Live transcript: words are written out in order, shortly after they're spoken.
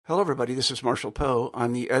Hello, everybody. This is Marshall Poe.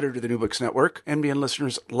 I'm the editor of the New Books Network. NBN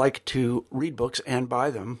listeners like to read books and buy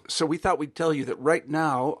them. So we thought we'd tell you that right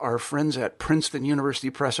now, our friends at Princeton University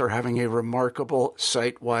Press are having a remarkable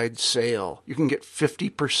site-wide sale. You can get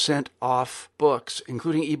 50% off books,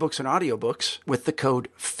 including ebooks and audiobooks, with the code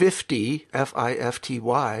 50,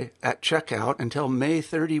 F-I-F-T-Y, at checkout until May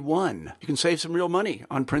 31. You can save some real money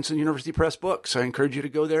on Princeton University Press books. I encourage you to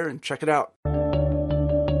go there and check it out.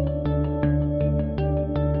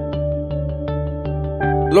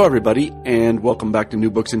 Hello, everybody, and welcome back to New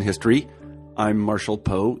Books in History. I'm Marshall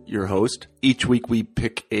Poe, your host. Each week we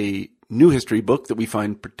pick a new history book that we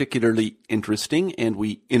find particularly interesting, and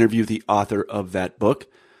we interview the author of that book.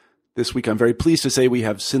 This week I'm very pleased to say we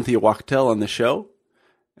have Cynthia Wachtel on the show,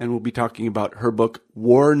 and we'll be talking about her book,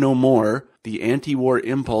 War No More, The Anti-War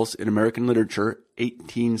Impulse in American Literature,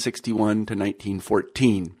 1861 to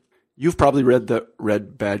 1914. You've probably read The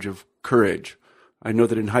Red Badge of Courage. I know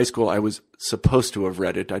that in high school I was supposed to have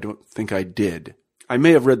read it. I don't think I did. I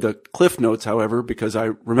may have read the Cliff Notes, however, because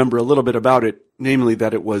I remember a little bit about it, namely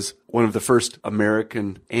that it was one of the first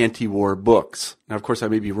American anti-war books. Now, of course, I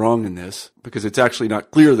may be wrong in this, because it's actually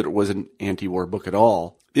not clear that it was an anti-war book at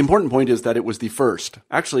all. The important point is that it was the first.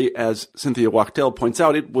 Actually, as Cynthia Wachtel points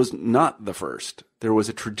out, it was not the first. There was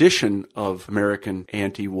a tradition of American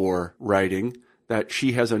anti-war writing that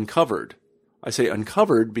she has uncovered. I say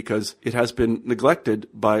uncovered because it has been neglected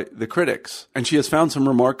by the critics. And she has found some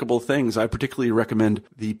remarkable things. I particularly recommend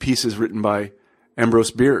the pieces written by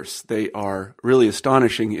Ambrose Bierce. They are really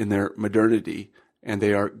astonishing in their modernity, and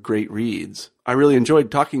they are great reads. I really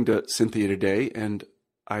enjoyed talking to Cynthia today, and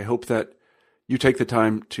I hope that you take the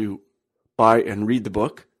time to buy and read the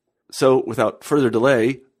book. So without further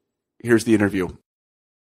delay, here's the interview.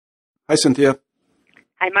 Hi, Cynthia.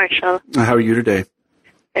 Hi, Marshall. How are you today?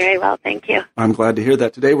 Very well, thank you. I'm glad to hear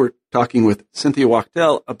that. Today we're talking with Cynthia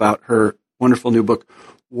Wachtel about her wonderful new book,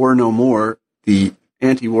 War No More, The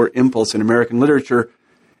Anti-War Impulse in American Literature,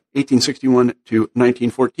 1861 to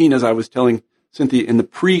 1914. As I was telling Cynthia in the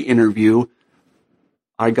pre-interview,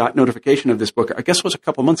 I got notification of this book. I guess it was a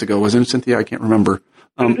couple months ago, wasn't it, Cynthia? I can't remember.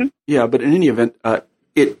 Yeah, but in any event,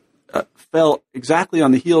 it fell exactly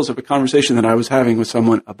on the heels of a conversation that I was having with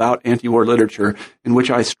someone about anti-war literature, in which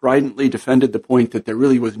I stridently defended the point that there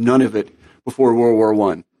really was none of it before World War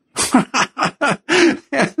I.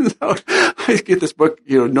 And so I get this book,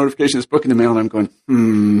 notification of this book in the mail, and I'm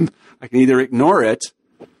going, I can either ignore it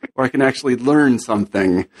or I can actually learn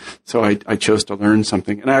something. So I chose to learn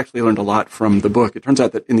something, and I actually learned a lot from the book. It turns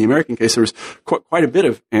out that in the American case, there was quite a bit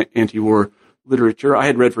of anti-war literature. I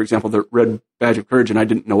had read, for example, The Red Badge of Courage, and I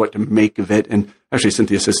didn't know what to make of it. And actually,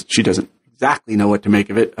 Cynthia says she doesn't exactly know what to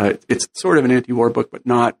make of it. It's sort of an anti-war book, but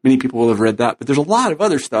not many people will have read that. But there's a lot of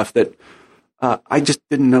other stuff that I just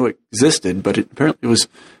didn't know existed, but apparently it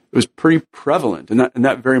was pretty prevalent, and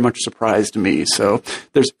that very much surprised me. So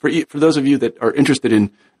there's for those of you that are interested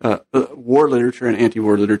in war literature and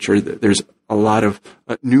anti-war literature, there's a lot of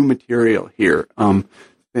new material here.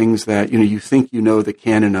 Things that, you think you know the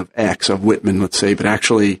canon of X, of Whitman, let's say, but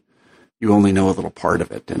actually you only know a little part of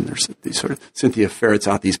it. And there's these sort of, Cynthia ferrets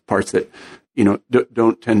out these parts that,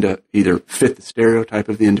 don't tend to either fit the stereotype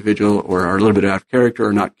of the individual or are a little bit out of character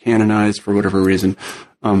or not canonized for whatever reason.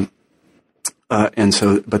 And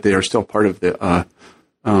so, but they are still part of the,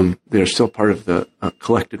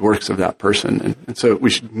 collected works of that person. And so we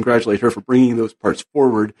should congratulate her for bringing those parts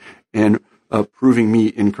forward and proving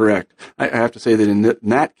me incorrect. I have to say that in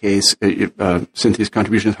that case, Cynthia's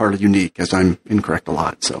contribution is hardly unique, as I'm incorrect a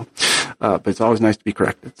lot. So, but it's always nice to be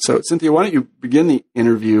corrected. So, Cynthia, why don't you begin the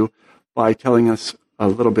interview by telling us a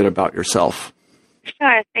little bit about yourself?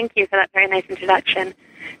 Sure. Thank you for that very nice introduction.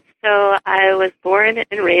 So, I was born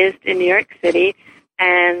and raised in New York City,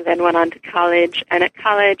 and then went on to college. And at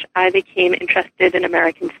college, I became interested in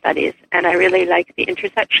American studies, and I really liked the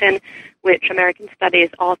intersection which American studies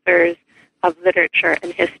authors of literature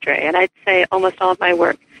and history. And I'd say almost all of my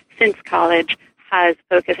work since college has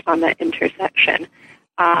focused on that intersection.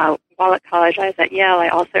 While at college, I was at Yale. I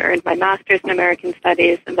also earned my master's in American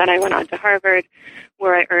studies, and then I went on to Harvard,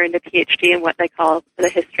 where I earned a PhD in what they call the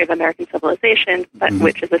history of American civilization, but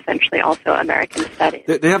which is essentially also American studies.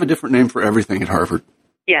 They have a different name for everything at Harvard.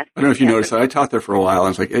 Yes. I don't know if you noticed that. I taught there for a while. I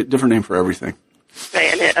was like, a different name for everything.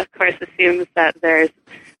 Right, and it, of course, assumes that there's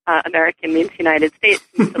American means United States,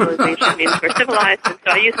 and civilization means we're civilized. And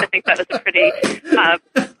so I used to think that was a pretty,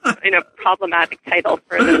 problematic title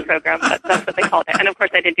for this program, but that's what they called it. And of course,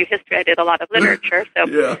 I didn't do history; I did a lot of literature.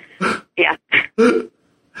 So, yeah.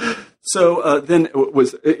 So then,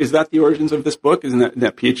 is that the origins of this book? Isn't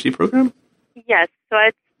that PhD program? Yes. So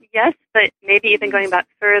Yes, but maybe even going back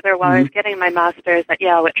further, while I was getting my master's at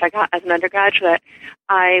Yale, which I got as an undergraduate,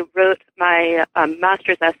 I wrote my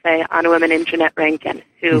master's essay on a woman named Jeanette Rankin,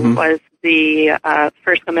 who was the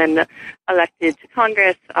first woman elected to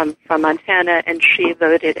Congress from Montana, and she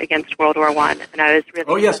voted against World War I. And I was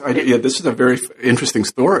really this is a very interesting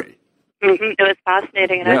story. It was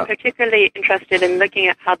fascinating, and I was particularly interested in looking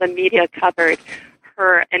at how the media covered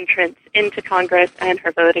her entrance into Congress and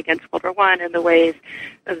her vote against World War I and the ways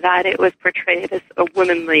that it was portrayed as a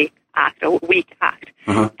womanly act, a weak act.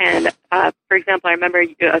 And, for example, I remember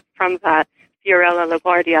from that, Fiorella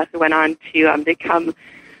LaGuardia, who went on to become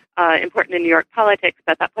important in New York politics,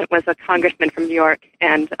 but at that point was a congressman from New York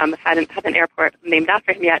and hadn't had an airport named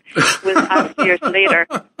after him yet, was asked years later.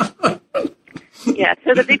 Yeah,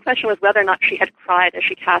 so the big question was whether or not she had cried as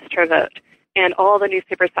she cast her vote. And all the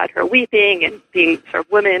newspapers had her weeping and being sort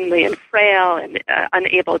of womanly and frail and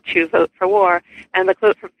unable to vote for war. And the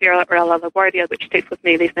quote from Fiorella LaGuardia, which sticks with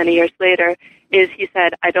me these many years later, is he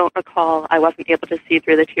said, "I don't recall. I wasn't able to see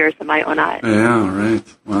through the tears of my own eyes." Yeah,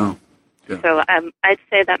 right. Wow. Yeah. So I'd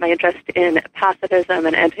say that my interest in pacifism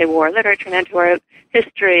and anti-war literature and anti-war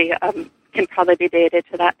history can probably be dated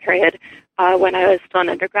to that period when I was still an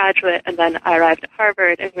undergraduate, and then I arrived at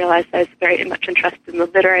Harvard and realized I was very much interested in the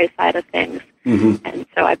literary side of things, and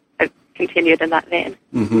so I continued in that vein.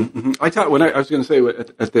 I taught I was going to say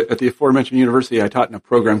at the aforementioned university, I taught in a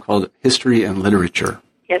program called History and Literature.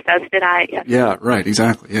 Yes, as did I. Yes. Yeah, right,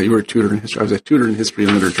 exactly. Yeah, you were a tutor in history. I was a tutor in history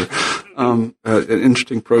and literature. An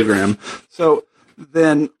interesting program. So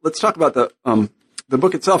then let's talk about the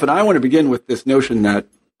book itself, and I want to begin with this notion that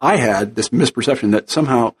I had this misperception that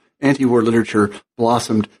somehow anti-war literature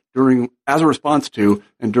blossomed as a response to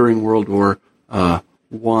and during World War I.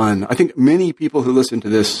 I think many people who listen to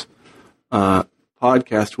this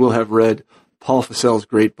podcast will have read Paul Fussell's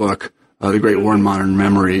great book, The Great War in Modern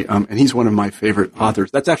Memory, and he's one of my favorite authors.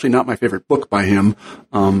 That's actually not my favorite book by him.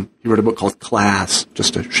 He wrote a book called Class,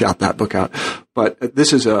 just to shout that book out. But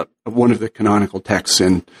this is one of the canonical texts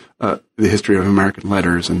in the history of American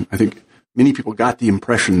letters, and I think many people got the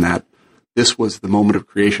impression that this was the moment of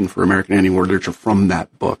creation for American anti-war literature from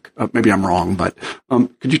that book. Maybe I'm wrong, but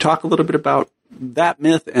could you talk a little bit about that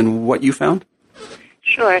myth and what you found?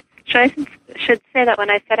 Sure. I should say that when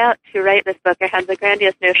I set out to write this book, I had the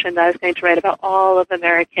grandiose notion that I was going to write about all of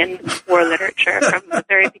American war literature from the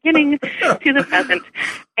very beginning to the present.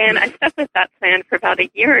 And I stuck with that plan for about a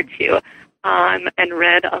year or two. And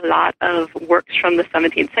read a lot of works from the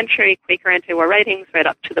 17th century, Quaker anti-war writings, right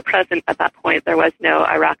up to the present. At that point, there was no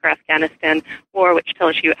Iraq or Afghanistan war, which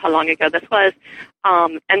tells you how long ago this was.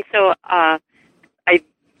 And so I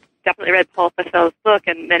definitely read Paul Fussell's book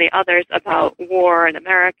and many others about war in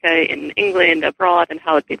America, in England, abroad, and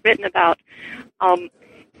how it had been written about.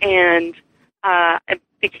 And it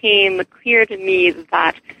became clear to me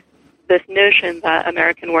that this notion that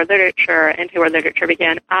American war literature, anti-war literature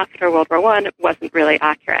began after World War I wasn't really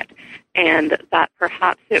accurate, and that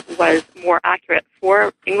perhaps it was more accurate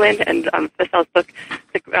for England, and Fussell's book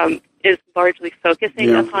is largely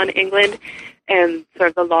focusing upon England and sort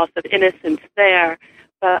of the loss of innocence there.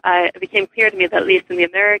 But it became clear to me that at least in the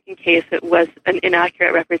American case, it was an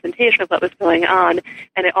inaccurate representation of what was going on.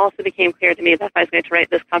 And it also became clear to me that if I was going to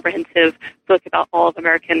write this comprehensive book about all of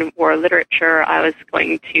American war literature, I was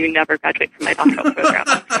going to never graduate from my doctoral program.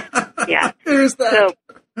 Yeah. There's that.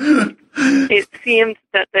 So it seemed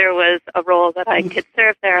that there was a role that I could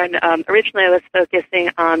serve there. And originally I was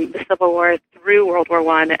focusing on the Civil War through World War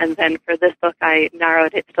I. And then for this book, I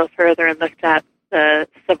narrowed it still further and looked at the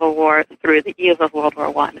Civil War through the eve of World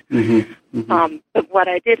War I. But what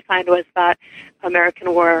I did find was that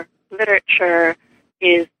American war literature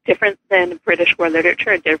is different than British war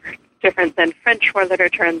literature, different than French war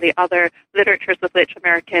literature, and the other literatures with which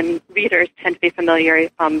American readers tend to be familiar.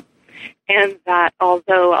 And that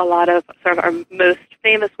although a lot of sort of our most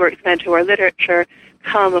famous works of anti-war literature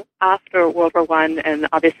come after World War I, and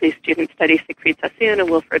obviously students study Siegfried Sassoon and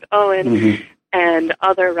Wilfred Owen and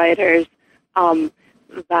other writers,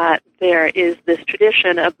 that there is this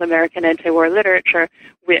tradition of American anti-war literature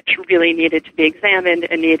which really needed to be examined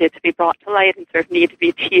and needed to be brought to light and sort of need to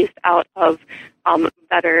be teased out of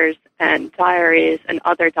letters and diaries and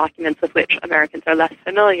other documents with which Americans are less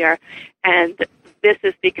familiar. And this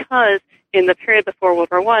is because in the period before World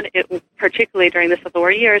War I, particularly during the Civil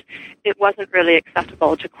War years, it wasn't really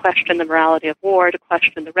acceptable to question the morality of war, to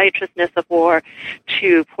question the righteousness of war,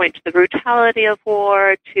 to point to the brutality of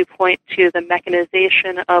war, to point to the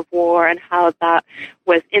mechanization of war and how that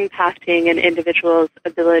was impacting an individual's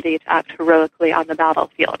ability to act heroically on the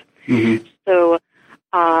battlefield. So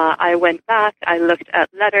I went back, I looked at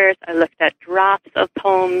letters, I looked at drafts of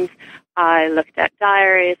poems, I looked at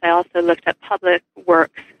diaries, I also looked at public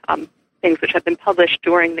works, things which have been published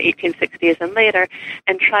during the 1860s and later,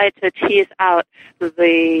 and tried to tease out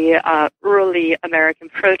the early American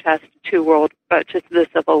protest to the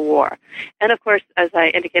Civil War. And of course, as I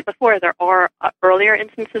indicated before, there are earlier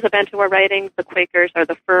instances of anti-war writing. The Quakers are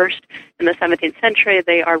the first in the 17th century.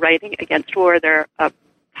 They are writing against war. They're a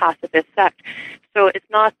pacifist sect. So it's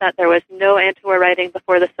not that there was no anti-war writing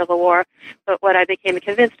before the Civil War, but what I became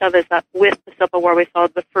convinced of is that with the Civil War, we saw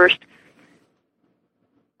the first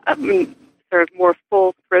sort of more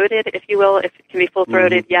full-throated, if you will, if it can be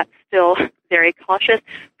full-throated, yet still very cautious,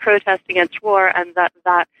 protest against war, and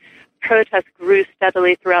that protest grew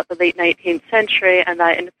steadily throughout the late 19th century, and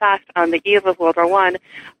that, in fact, on the eve of World War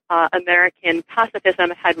I, American pacifism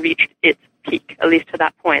had reached its peak, at least to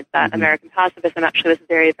that point, that American pacifism actually was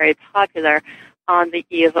very, very popular on the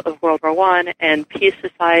eve of World War I, and peace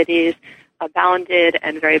societies abounded,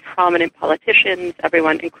 and very prominent politicians,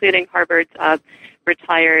 everyone, including Harvard's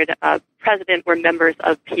retired president, were members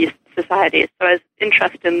of peace societies. So I was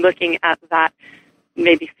interested in looking at that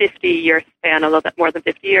maybe 50-year span, a little bit more than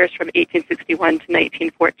 50 years, from 1861 to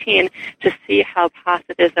 1914, to see how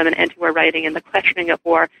pacifism and anti-war writing and the questioning of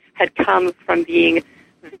war had come from being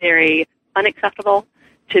very unacceptable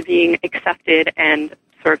to being accepted and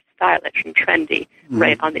sort of stylish and trendy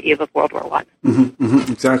right on the eve of World War I.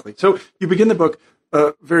 Exactly. So you begin the book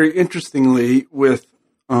very interestingly with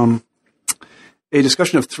a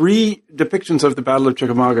discussion of 3 depictions of the Battle of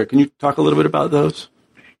Chickamauga. Can you talk a little bit about those?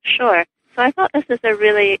 Sure. So I thought this is a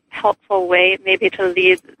really helpful way maybe to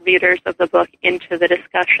lead readers of the book into the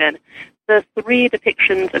discussion. The 3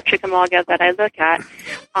 depictions of Chickamauga that I look at,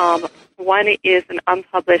 one is an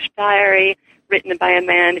unpublished diary written by a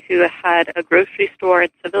man who had a grocery store in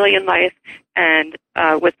civilian life and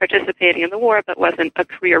was participating in the war but wasn't a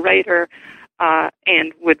career writer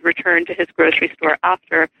and would return to his grocery store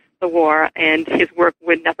after the war, and his work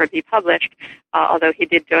would never be published, although he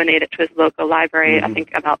did donate it to his local library, I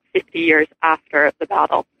think about 50 years after the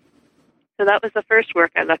battle. So that was the first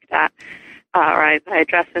work I looked at, or I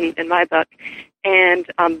address in my book. And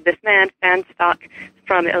this man, Fanstock,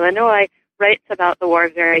 from Illinois, writes about the war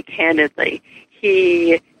very candidly.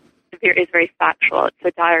 He is very factual. It's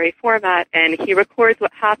a diary format, and he records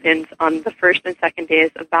what happens on the first and second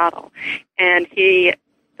days of battle. And he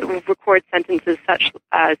records sentences such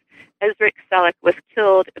as, Ezric Selleck was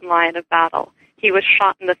killed in line of battle. He was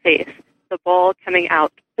shot in the face, the ball coming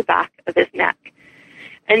out the back of his neck.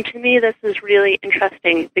 And to me, this is really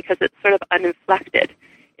interesting because it's sort of uninflected.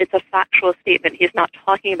 It's a factual statement. He's not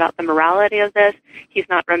talking about the morality of this. He's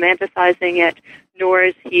not romanticizing it, nor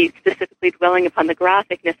is he specifically dwelling upon the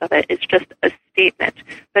graphicness of it. It's just a statement.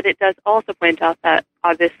 But it does also point out that,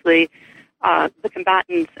 obviously, the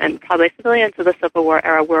combatants and probably civilians of the Civil War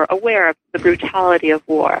era were aware of the brutality of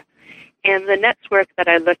war. And the next work that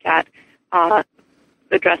I look at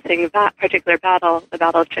addressing that particular battle, the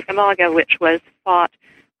Battle of Chickamauga, which was fought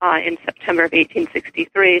in September of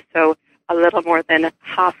 1863, so a little more than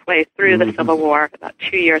halfway through the Civil War, about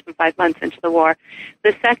 2 years and 5 months into the war.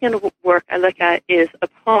 The second work I look at is a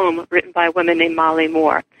poem written by a woman named Molly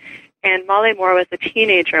Moore. And Molly Moore was a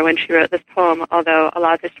teenager when she wrote this poem, although a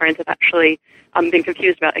lot of historians have actually been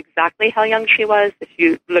confused about exactly how young she was. If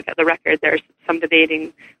you look at the record, there's some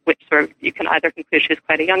debating which sort of, you can either conclude she was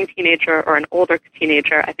quite a young teenager or an older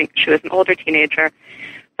teenager. I think she was an older teenager.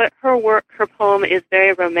 But her work, her poem, is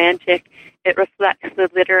very romantic. It reflects the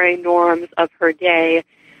literary norms of her day.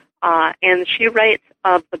 And she writes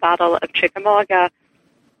of the Battle of Chickamauga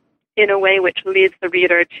in a way which leads the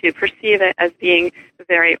reader to perceive it as being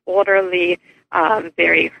very orderly,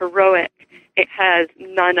 very heroic. It has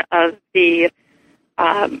none of the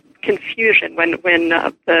confusion. When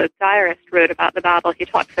the diarist wrote about the battle, he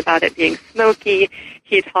talks about it being smoky.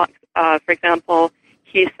 He talks, for example,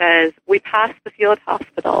 he says, "We passed the field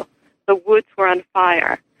hospital. The woods were on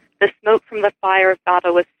fire. The smoke from the fire of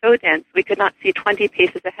battle was so dense we could not see 20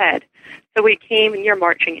 paces ahead. So we came near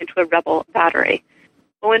marching into a rebel battery."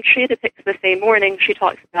 But when she depicts the same morning, she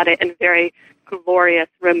talks about it in very glorious,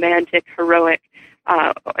 romantic, heroic,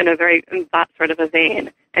 in that sort of a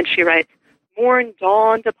vein. And she writes, "Morn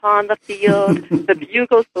dawned upon the field, the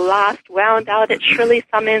bugle's blast wound out its shrilly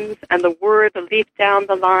summons, and the word leaped down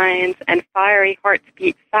the lines, and fiery hearts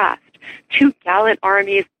beat fast. 2 gallant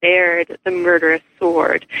armies bared the murderous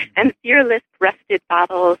sword, and fearless breasted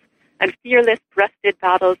battles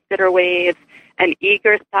bitter waves, and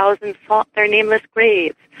eager thousands sought their nameless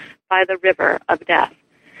graves by the river of death."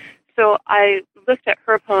 So I looked at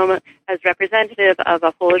her poem as representative of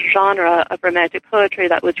a whole genre of romantic poetry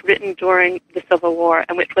that was written during the Civil War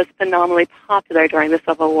and which was phenomenally popular during the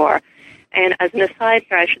Civil War. And as an aside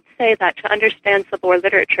here, I should say that to understand Civil War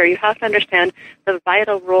literature, you have to understand the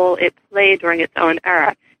vital role it played during its own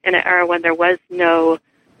era, in an era when there was no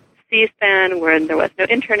C-SPAN, when there was no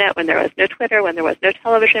internet, when there was no Twitter, when there was no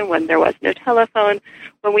television, when there was no telephone,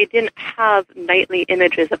 when we didn't have nightly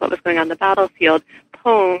images of what was going on the battlefield.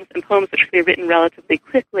 Poems, and poems which could be written relatively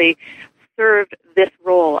quickly, served this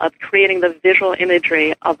role of creating the visual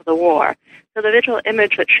imagery of the war. So the visual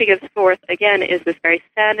image that she gives forth, again, is this very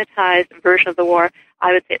sanitized version of the war.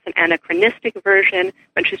 I would say it's an anachronistic version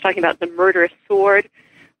when she's talking about the murderous sword.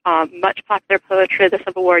 Much popular poetry of the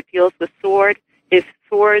Civil War deals with sword.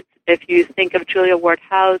 If you think of Julia Ward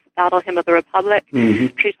Howe's Battle Hymn of the Republic,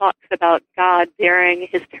 she talks about God bearing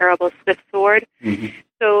his terrible swift sword.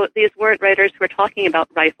 So these weren't writers who were talking about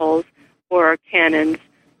rifles or cannons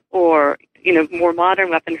or, more modern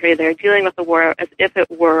weaponry. They're dealing with the war as if it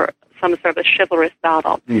were some sort of a chivalrous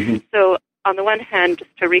battle. So on the one hand,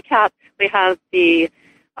 just to recap, we have the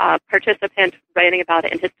participant writing about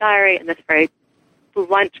it in his diary in this very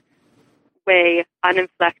blunt way,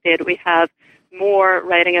 uninflected. We have Moore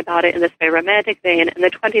writing about it in this very romantic vein. And then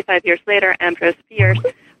 25 years later, Ambrose Bierce,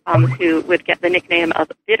 who would get the nickname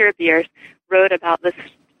of Bitter Bierce, wrote about this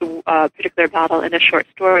particular battle in a short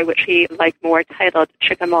story, which he, like Moore, titled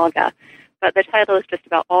Chickamauga. But the title is just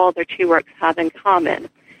about all their two works have in common.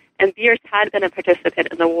 And Bierce had been a participant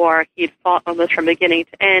in the war. He'd fought almost from beginning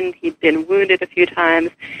to end. He'd been wounded a few times.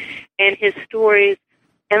 And his stories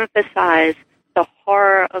emphasize the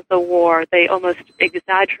horror of the war. They almost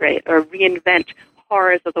exaggerate or reinvent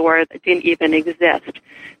horrors of the war that didn't even exist.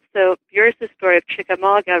 So Bierce's story of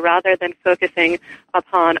Chickamauga, rather than focusing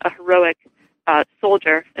upon a heroic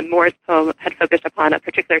soldier, and Moore's poem had focused upon a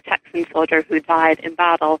particular Texan soldier who died in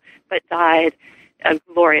battle, but died a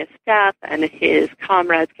glorious death, and his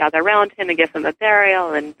comrades gather around him and give him a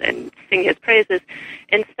burial and sing his praises.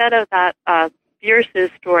 Instead of that, Bierce's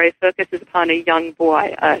story focuses upon a young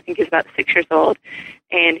boy. I think he's about 6 years old,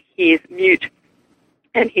 and he's mute,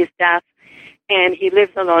 and he's deaf, and he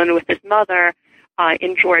lives alone with his mother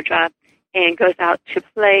in Georgia, and goes out to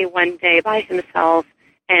play one day by himself,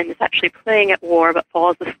 and is actually playing at war, but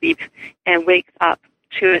falls asleep and wakes up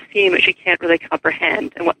to a scene which he can't really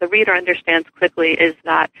comprehend. And what the reader understands quickly is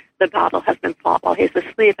that the battle has been fought while he's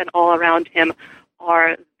asleep, and all around him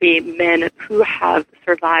are the men who have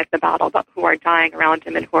survived the battle, but who are dying around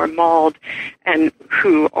him and who are mauled and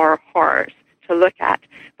who are horrors to look at.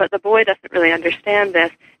 But the boy doesn't really understand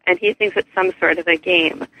this, and he thinks it's some sort of a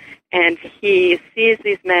game. And he sees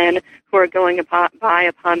these men who are going by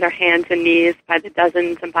upon their hands and knees by the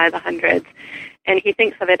dozens and by the hundreds, and he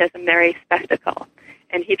thinks of it as a merry spectacle.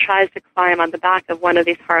 And he tries to climb on the back of one of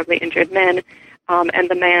these horribly injured men, and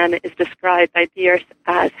the man is described by Bierce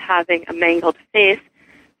as having a mangled face.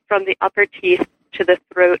 From the upper teeth to the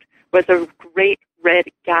throat was a great red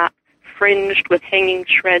gap fringed with hanging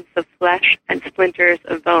shreds of flesh and splinters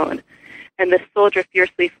of bone. And the soldier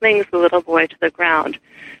fiercely flings the little boy to the ground.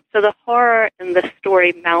 So the horror in the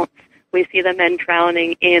story mounts. We see the men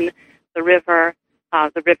drowning in the river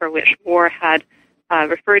which Moore had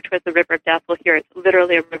referred to as the River of Death. Well, here it's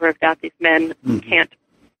literally a river of death. These men can't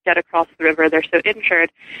get across the river. They're so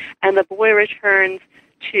injured. And the boy returns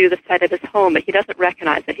to the site of his home, but he doesn't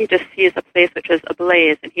recognize it. He just sees a place which is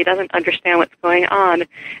ablaze, and he doesn't understand what's going on.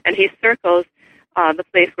 And he circles the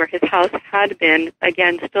place where his house had been,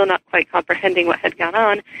 again, still not quite comprehending what had gone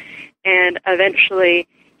on. And eventually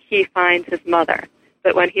he finds his mother.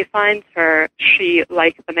 But when he finds her, she,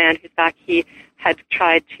 like the man whose back he had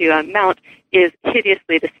tried to mount, is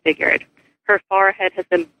hideously disfigured. Her forehead has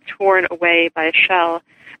been torn away by a shell,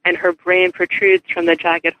 and her brain protrudes from the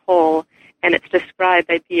jagged hole, and it's described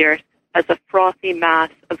by Bierce as a frothy mass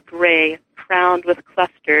of gray crowned with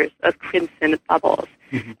clusters of crimson bubbles.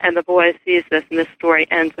 And the boy sees this, and the story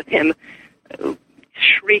ends with him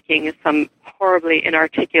shrieking some horribly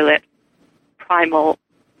inarticulate primal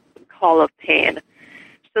call of pain.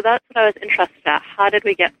 So that's what I was interested at. How did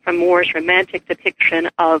we get from Moore's romantic depiction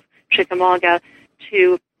of Chickamauga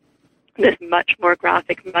to this much more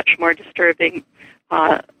graphic, much more disturbing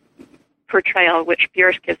portrayal, which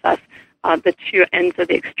Bierce gives us, the two ends of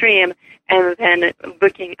the extreme, and then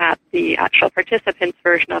looking at the actual participant's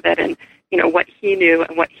version of it and, what he knew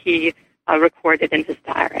and what he recorded in his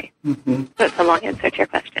diary. So it's a long answer to your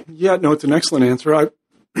question. Yeah, no, it's an excellent answer. I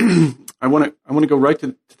want to go right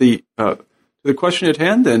to the question at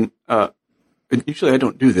hand, and usually I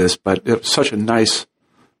don't do this, but it was such a nice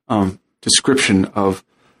description of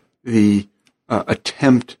the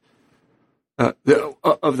attempt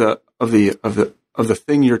of the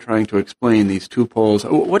thing you're trying to explain, these two poles.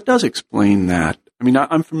 What does explain that? I mean,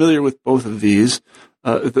 I'm familiar with both of these,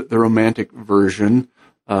 the romantic version,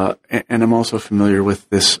 and I'm also familiar with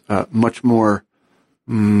this much more.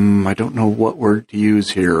 I don't know what word to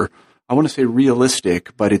use here. I want to say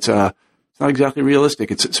realistic, but it's not exactly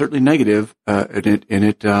realistic. It's certainly negative, and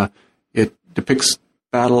it depicts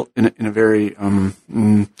battle in a very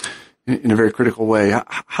critical way.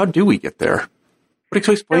 How do we get there? What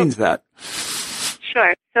explains that?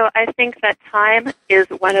 Sure. So I think that time is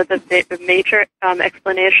one of the major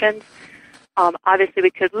explanations. Obviously,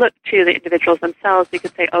 we could look to the individuals themselves. We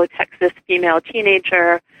could say, oh, Texas female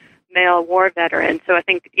teenager, male war veteran. So I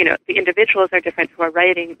think, the individuals are different who are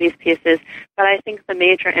writing these pieces. But I think the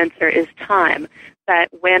major answer is time, that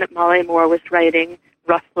when Molly Moore was writing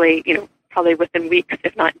roughly, probably within weeks,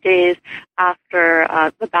 if not days, after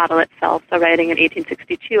the battle itself, so writing in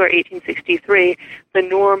 1862 or 1863, the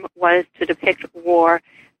norm was to depict war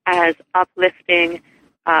as uplifting,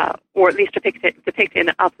 or at least depict it in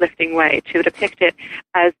an uplifting way, to depict it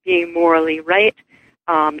as being morally right,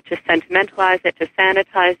 to sentimentalize it, to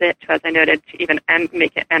sanitize it, to, as I noted, to even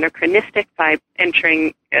make it anachronistic by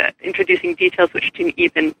introducing details which didn't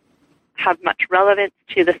even have much relevance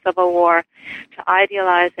to the Civil War, to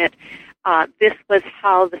idealize it. This was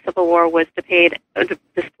how the Civil War was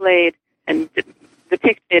displayed and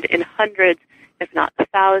depicted in hundreds, if not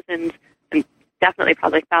thousands, and definitely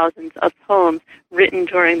probably thousands of poems written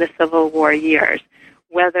during the Civil War years.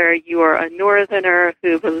 Whether you are a Northerner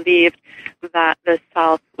who believed that the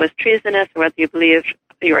South was treasonous, or whether you believed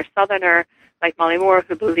you were a Southerner like Molly Moore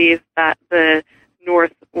who believed that the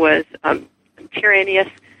North was tyrannous,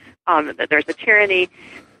 that there's a tyranny,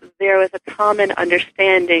 there was a common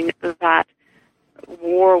understanding that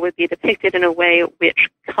war would be depicted in a way which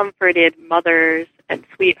comforted mothers and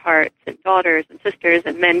sweethearts and daughters and sisters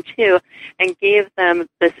and men too, and gave them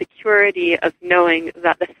the security of knowing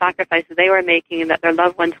that the sacrifice they were making and that their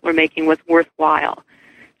loved ones were making was worthwhile.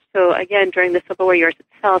 So again, during the Civil War years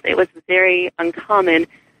itself, it was very uncommon,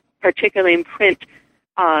 particularly in print,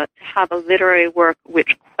 to have a literary work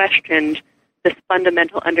which questioned this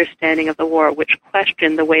fundamental understanding of the war, which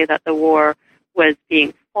questioned the way that the war was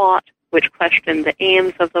being fought, which questioned the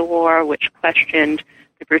aims of the war, which questioned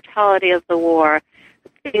the brutality of the war.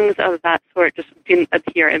 Things of that sort just didn't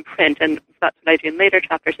appear in print, and that's what I do in later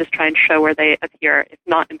chapters, is try and show where they appear, if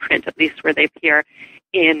not in print, at least where they appear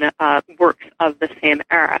in works of the same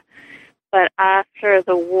era. But after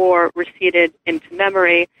the war receded into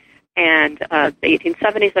memory, and the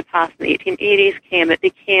 1870s had passed and the 1880s came, it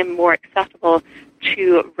became more acceptable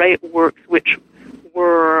to write works which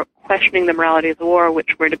were questioning the morality of the war,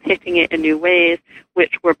 which were depicting it in new ways,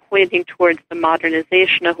 which were pointing towards the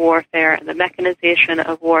modernization of warfare and the mechanization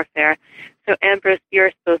of warfare. So Ambrose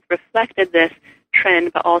Bierce both reflected this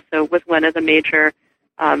trend, but also was one of the major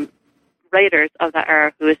writers of that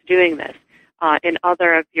era who was doing this. In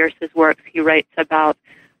other of Bierce's works, he writes about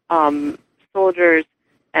soldiers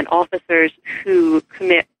and officers who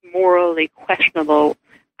commit morally questionable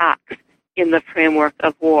acts in the framework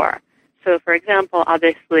of war. So, for example,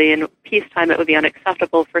 obviously in peacetime it would be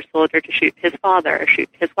unacceptable for a soldier to shoot his father or shoot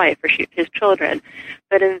his wife or shoot his children.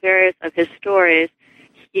 But in various of his stories,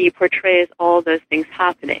 he portrays all those things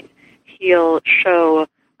happening. He'll show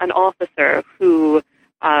an officer who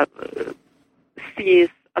sees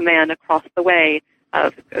a man across the way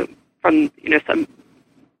from some.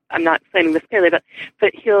 I'm not explaining this clearly, but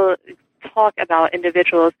he'll talk about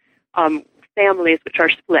individuals, families which are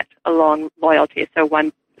split along loyalty. So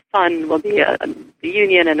one son will be the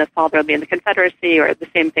Union and a father will be in the Confederacy, or the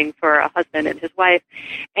same thing for a husband and his wife.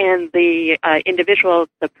 And the individual,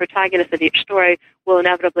 the protagonist of each story, will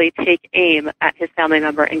inevitably take aim at his family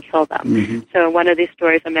member and kill them. Mm-hmm. So in one of these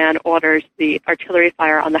stories, a man orders the artillery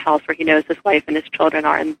fire on the house where he knows his wife and his children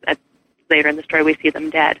are, and later in the story we see them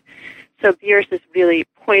dead. So Bierce is really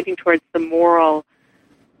pointing towards the moral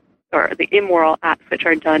or the immoral acts which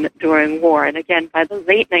are done during war. And again, by the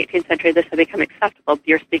late 19th century, this had become acceptable.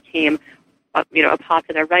 Bierce became, a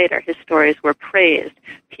popular writer. His stories were praised.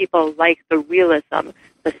 People liked the realism,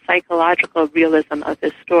 the psychological realism of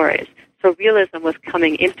his stories. So realism was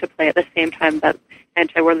coming into play at the same time that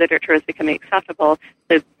anti-war literature was becoming acceptable.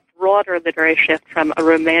 The broader literary shift from a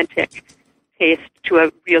romantic taste to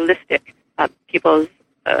a realistic, people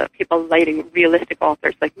liking realistic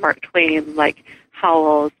authors like Mark Twain, like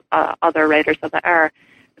Howells, other writers of the era.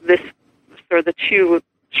 The two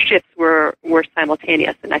shifts were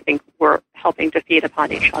simultaneous, and I think were helping to feed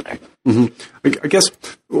upon each other. Mm-hmm. I guess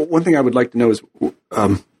one thing I would like to know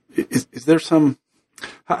is there some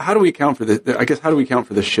How do we account for this? I guess how do we account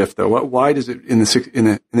for this shift, though? Why does it in the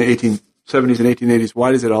 1870s and 1880s?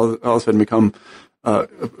 Why does it all of a sudden become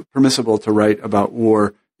permissible to write about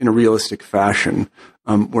war in a realistic fashion,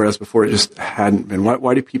 whereas before it just hadn't been?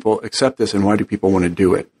 Why do people accept this, and why do people want to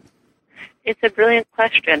do it? It's a brilliant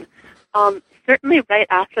question. Certainly right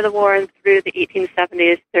after the war and through the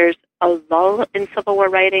 1870s, there's a lull in Civil War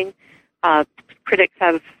writing. Critics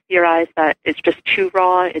have theorized that it's just too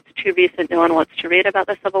raw, it's too recent, no one wants to read about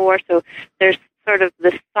the Civil War, so there's sort of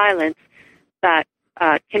this silence that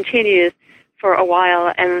continues for a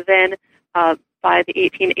while, and then by the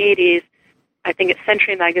 1880s, I think it's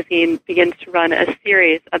Century Magazine begins to run a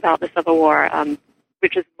series about the Civil War,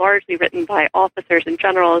 which is largely written by officers and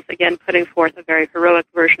generals, again, putting forth a very heroic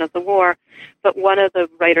version of the war. But one of the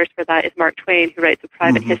writers for that is Mark Twain, who writes a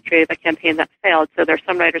private history of a campaign that failed. So there are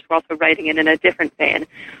some writers who are also writing it in a different vein.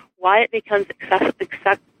 Why it becomes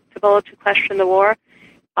acceptable to question the war,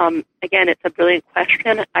 again, it's a brilliant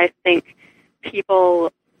question. I think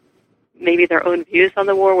people, maybe their own views on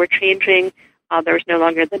the war were changing. There was no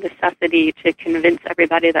longer the necessity to convince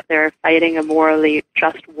everybody that they're fighting a morally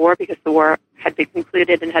just war because the war had been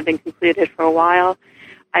concluded and had been concluded for a while.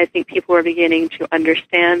 I think people were beginning to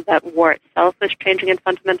understand that war itself was changing in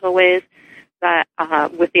fundamental ways, that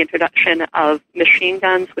with the introduction of machine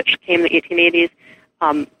guns, which came in the 1880s,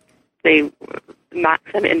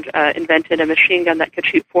 Maxim invented a machine gun that could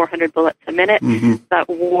shoot 400 bullets a minute, that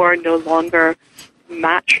war no longer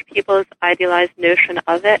matched people's idealized notion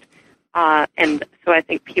of it. And so I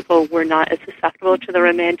think people were not as susceptible to the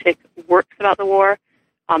romantic works about the war.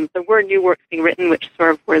 There were new works being written which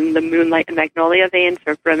sort of were in the Moonlight and Magnolia vein,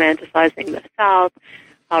 sort of romanticizing the South,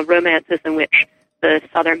 romances in which the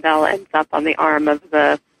Southern Belle ends up on the arm of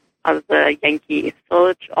the Yankee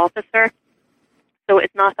soldier officer. So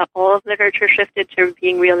it's not that all of literature shifted to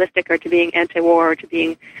being realistic or to being anti-war or to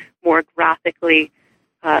being more graphically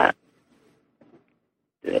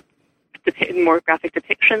more graphic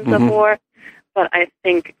depictions of war, but I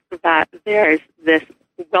think that there's this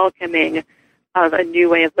welcoming of a new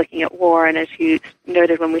way of looking at war, and as you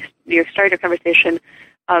noted when you started your conversation,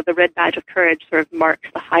 the Red Badge of Courage sort of marks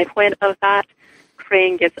the high point of that.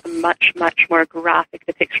 Crane gives a much, much more graphic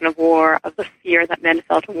depiction of war, of the fear that men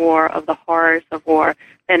felt in war, of the horrors of war,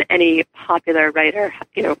 than any popular writer,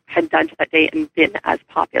 had done to that date and been as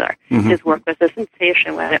popular. His work was a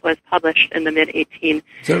sensation when it was published in the mid-1890s.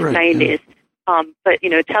 Right? Yeah. But,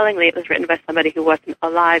 tellingly, it was written by somebody who wasn't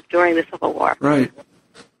alive during the Civil War. Right.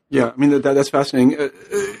 Yeah, I mean, that's fascinating.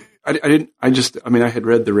 I had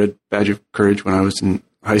read The Red Badge of Courage when I was in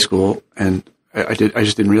high school, and I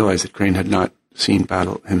just didn't realize that Crane had not seen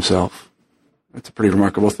battle himself. That's a pretty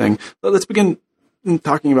remarkable thing. But let's begin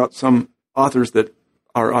talking about some authors that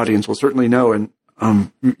our audience will certainly know, and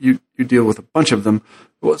you deal with a bunch of them.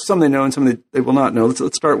 Well, some they know and some they will not know.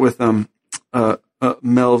 Let's start with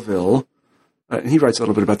Melville. He writes a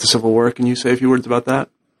little bit about the Civil War. Can you say a few words about that?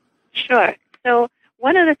 Sure. So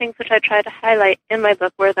one of the things which I try to highlight in my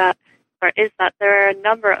book is that there are a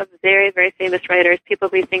number of very, very famous writers, people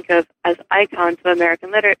we think of as icons of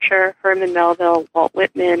American literature, Herman Melville, Walt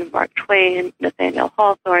Whitman, Mark Twain, Nathaniel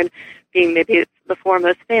Hawthorne, being maybe the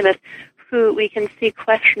foremost famous, who we can see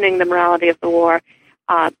questioning the morality of the war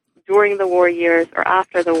during the war years or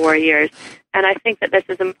after the war years. And I think that this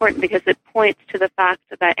is important because it points to the fact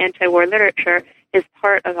that anti-war literature is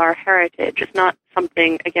part of our heritage. It's not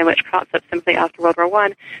something, again, which crops up simply after World War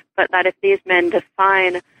I, but that if these men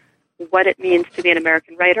define what it means to be an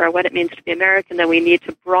American writer or what it means to be American, then we need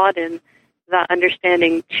to broaden that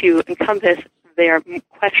understanding to encompass their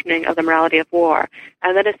questioning of the morality of war.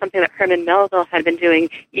 And that is something that Herman Melville had been doing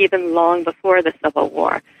even long before the Civil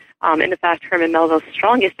War. In fact, Herman Melville's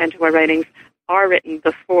strongest anti-war writings are written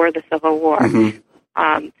before the Civil War,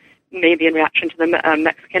 maybe in reaction to the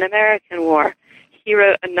Mexican-American War. He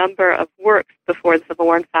wrote a number of works before the Civil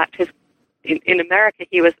War. In fact, in America,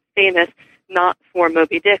 he was famous not for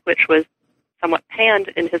Moby Dick, which was somewhat panned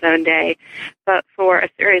in his own day, but for a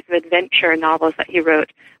series of adventure novels that he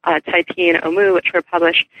wrote, Typee and Omoo, which were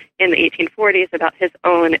published in the 1840s about his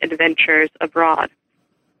own adventures abroad.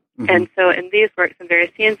 And so in these works and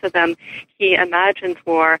various scenes of them, he imagines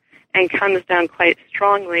war and comes down quite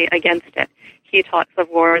strongly against it. He talks of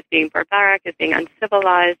war as being barbaric, as being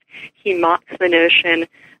uncivilized. He mocks the notion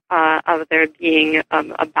of there being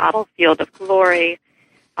a battlefield of glory.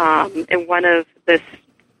 In one of this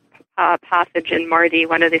passage in Marty,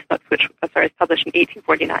 one of these books, which was published in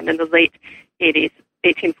 1849, in the late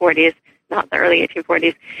 1840s, not the early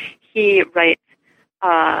 1840s, he writes,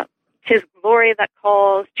 "'Tis glory that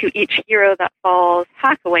calls to each hero that falls.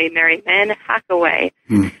 Hack away, merry men, hack away."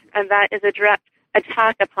 And that is a direct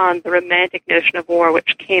attack upon the romantic notion of war,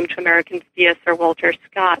 which came to Americans via Sir Walter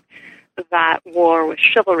Scott, that war was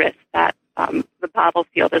chivalrous, that the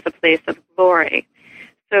battlefield is a place of glory.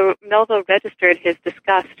 So Melville registered his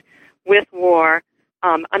disgust with war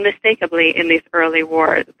unmistakably in these early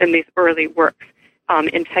works,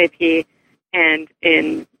 in Typee and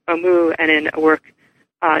in Omu and in a work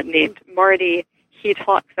named Marty. He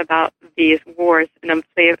talks about these wars in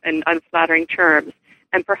unflattering terms,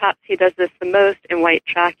 and perhaps he does this the most in White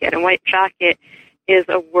Jacket. And White Jacket is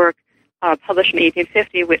a work published in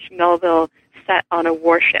 1850, which Melville set on a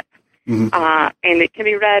warship. Mm-hmm. And it can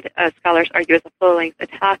be read, as scholars argue, as a full-length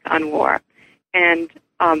attack on war. And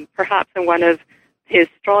perhaps in one of his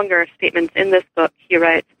stronger statements in this book, he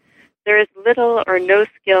writes, "There is little or no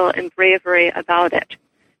skill and bravery about it.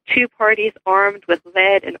 Two parties armed with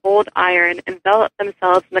lead and old iron envelop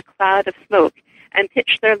themselves in a cloud of smoke and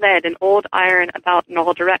pitch their lead and old iron about in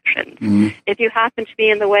all directions. Mm-hmm. If you happen to be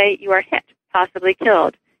in the way, you are hit, possibly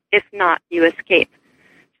killed. If not, you escape."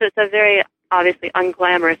 So it's a very obviously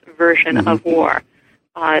unglamorous version mm-hmm. of war.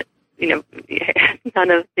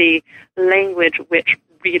 None of the language which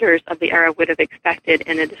readers of the era would have expected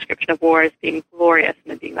in a description of war as being glorious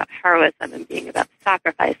and being about heroism and being about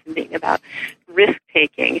sacrifice and being about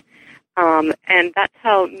risk-taking. And that's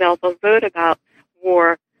how Melville wrote about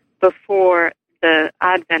war before the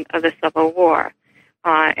advent of the Civil War.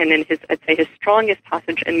 And in his strongest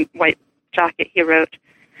passage in White Jacket, he wrote,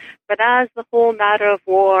 "But as the whole matter of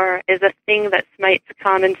war is a thing that smites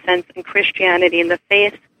common sense and Christianity in the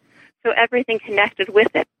face, so everything connected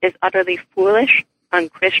with it is utterly foolish,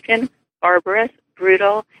 unchristian, barbarous,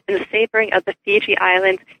 brutal, and savoring of the Fiji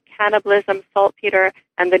Islands, cannibalism, saltpeter,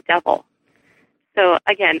 and the devil." So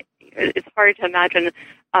again, it's hard to imagine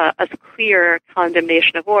a clear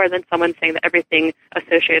condemnation of war than someone saying that everything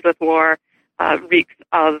associated with war reeks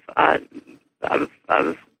of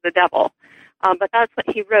the devil. But that's what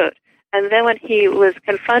he wrote. And then when he was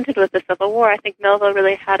confronted with the Civil War, I think Melville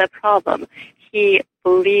really had a problem. He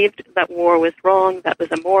believed that war was wrong, that it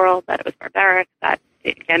was immoral, that it was barbaric, that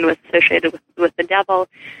it, again, was associated with the devil.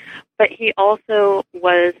 But he also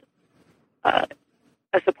was a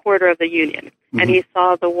supporter of the Union. Mm-hmm. And he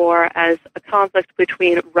saw the war as a conflict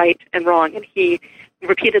between right and wrong. And he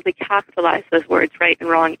repeatedly capitalized those words, right and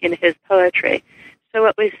wrong, in his poetry. So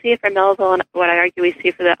what we see for Melville, and what I argue we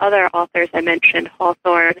see for the other authors I mentioned,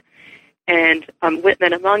 Hawthorne and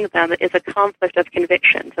Whitman among them, is a conflict of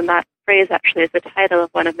convictions. And that phrase actually is the title of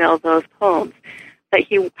one of Melville's poems, that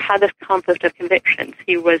he had this conflict of convictions.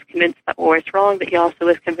 He was convinced that war was wrong, but he also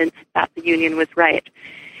was convinced that the Union was right.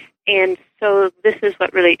 And so this is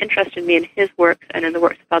what really interested me in his works and in the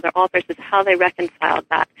works of other authors, is how they reconciled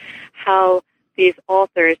that, how these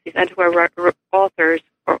authors, these anti-war authors,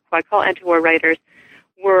 or who I call anti-war writers,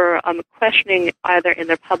 were questioning either in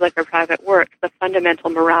their public or private work the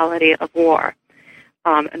fundamental morality of war,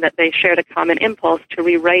 and that they shared a common impulse to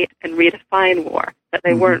rewrite and redefine war, that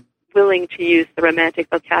they mm-hmm. weren't willing to use the romantic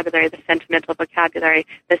vocabulary, the sentimental vocabulary,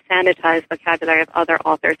 the sanitized vocabulary of other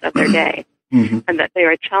authors of their day, mm-hmm. and that they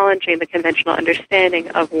were challenging the conventional understanding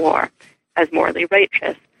of war as morally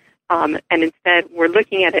righteous, and instead were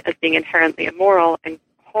looking at it as being inherently immoral and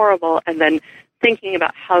horrible, and then thinking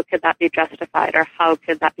about how could that be justified or how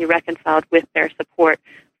could that be reconciled with their support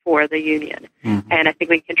for the Union. Mm-hmm. And I think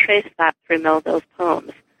we can trace that through Melville's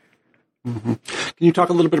poems. Mm-hmm. Can you talk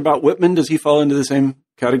a little bit about Whitman? Does he fall into the same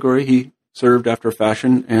category? He served after a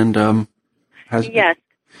fashion and has... Yes.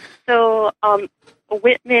 So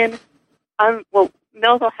Whitman,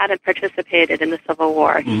 Melville hadn't participated in the Civil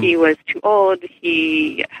War. Mm-hmm. He was too old.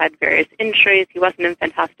 He had various injuries. He wasn't in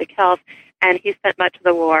fantastic health. And he spent much of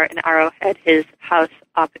the war in Arrowhead, his house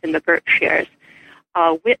up in the Berkshires.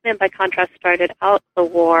 Whitman, by contrast, started out the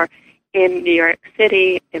war in New York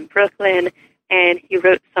City, in Brooklyn, and he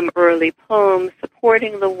wrote some early poems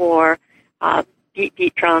supporting the war, Beat,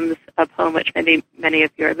 Beat Drums, a poem which many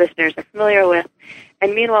of your listeners are familiar with.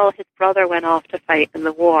 And meanwhile, his brother went off to fight in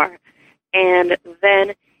the war. And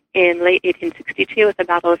then in late 1862, at the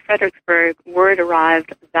Battle of Fredericksburg, word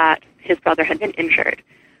arrived that his brother had been injured.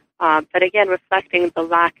 But again, reflecting the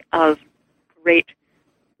lack of great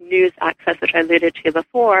news access, which I alluded to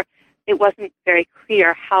before, it wasn't very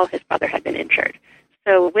clear how his brother had been injured.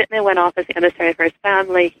 So Whitman went off as the emissary for his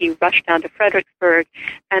family. He rushed down to Fredericksburg,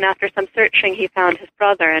 and after some searching, he found his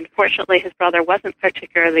brother. And fortunately, his brother wasn't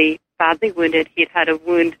particularly badly wounded. He'd had a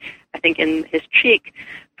wound, I think, in his cheek,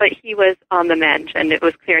 but he was on the mend, and it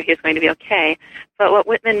was clear he was going to be okay. But what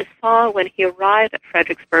Whitman saw when he arrived at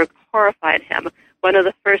Fredericksburg horrified him, one of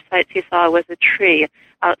the first sights he saw was a tree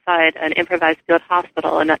outside an improvised field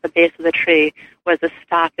hospital, and at the base of the tree was a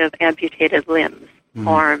stack of amputated limbs,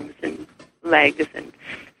 arms and legs and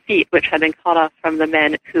feet, which had been cut off from the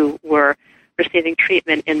men who were receiving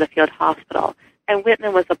treatment in the field hospital. And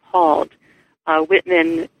Whitman was appalled.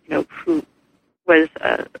 Whitman, who was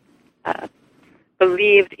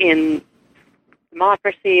believed in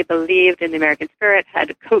democracy, believed in the American spirit,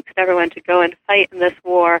 had coaxed everyone to go and fight in this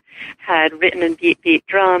war, had written and beat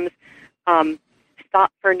drums,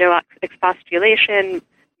 sought for no expostulation,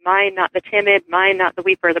 mind not the timid, mind not the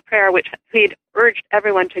weeper, the prayer, which he'd urged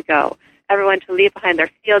everyone to go, everyone to leave behind their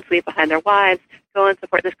fields, leave behind their wives, go and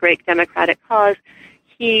support this great democratic cause.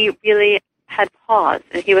 He really had pause,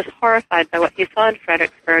 and he was horrified by what he saw in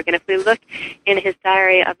Fredericksburg. And if we look in his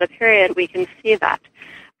diary of the period, we can see that.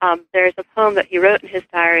 There's a poem that he wrote in his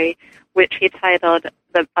diary, which he titled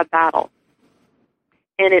A Battle.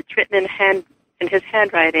 And it's written in his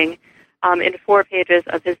handwriting in 4 pages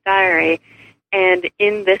of his diary. And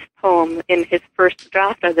in this poem, in his first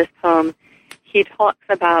draft of this poem, he talks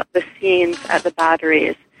about the scenes at the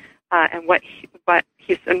batteries and what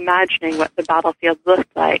he's imagining what the battlefield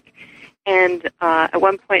looked like. And at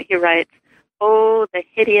one point he writes, "Oh, the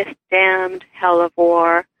hideous, damned hell of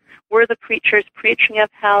war. Were the preachers preaching of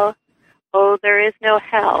hell? Oh, there is no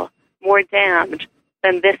hell more damned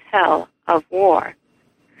than this hell of war."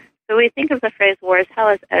 So we think of the phrase war as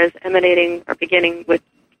hell as emanating or beginning with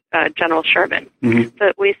General Sherman. Mm-hmm.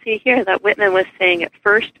 But we see here that Whitman was saying it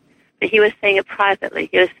first, but he was saying it privately.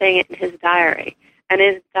 He was saying it in his diary. And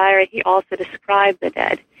in his diary, he also described the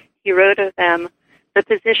dead. He wrote of them, "The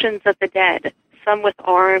positions of the dead, some with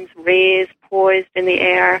arms raised, poised in the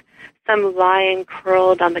air, some lying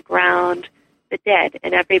curled on the ground, the dead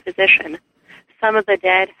in every position. Some of the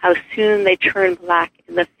dead, how soon they turn black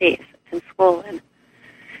in the face and swollen."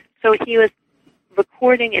 So he was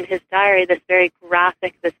recording in his diary this very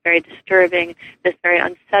graphic, this very disturbing, this very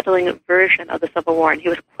unsettling version of the Civil War, and he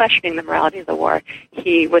was questioning the morality of the war.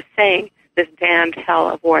 He was saying, this damned hell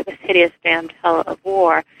of war, this hideous damned hell of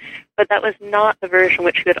war. But that was not the version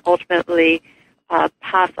which he would ultimately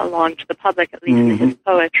pass along to the public, at least in his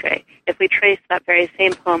poetry. If we trace that very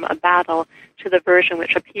same poem, A Battle, to the version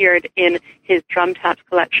which appeared in his Drum Taps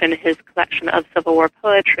collection, his collection of Civil War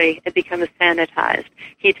poetry, it becomes sanitized.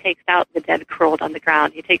 He takes out the dead curled on the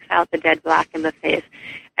ground. He takes out the dead black in the face.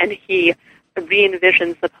 And he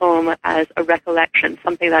re-envisions the poem as a recollection,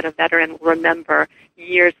 something that a veteran will remember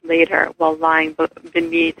years later while lying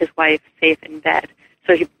beneath his wife safe in bed.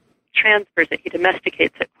 So he transfers it, he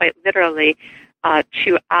domesticates it quite literally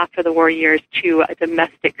to after the war years, to a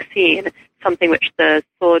domestic scene, something which the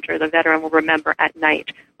soldier, the veteran, will remember at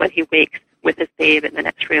night when he wakes with his babe in the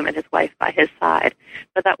next room and his wife by his side.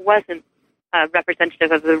 But that wasn't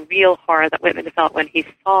representative of the real horror that Whitman felt when he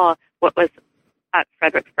saw what was at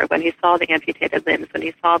Fredericksburg, when he saw the amputated limbs, when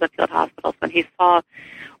he saw the field hospitals, when he saw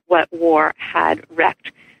what war had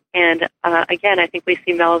wrecked. And again, I think we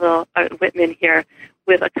see Whitman here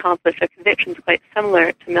with a conflict of convictions quite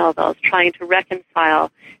similar to Melville's, trying to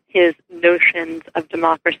reconcile his notions of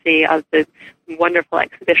democracy, of the wonderful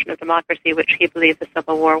exhibition of democracy which he believed the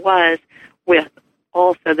Civil War was, with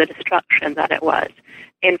also the destruction that it was.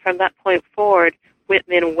 And from that point forward,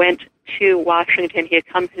 Whitman went to Washington. He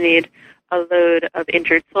accompanied a load of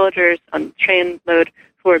injured soldiers on the train load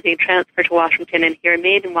who were being transferred to Washington, and he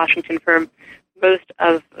remained in Washington for most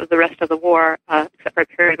of the rest of the war, except for a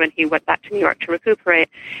period when he went back to New York to recuperate,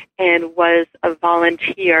 and was a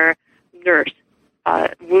volunteer nurse,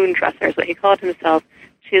 wound dresser is what he called himself,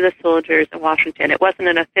 to the soldiers in Washington. It wasn't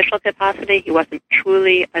an official capacity. He wasn't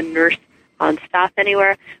truly a nurse on staff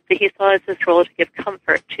anywhere, but he saw it as his role to give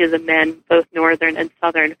comfort to the men, both Northern and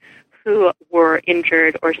Southern, who were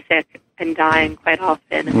injured or sick and dying quite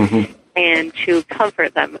often, and to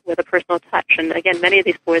comfort them with a personal touch. And again, many of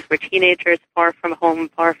these boys were teenagers, far from home,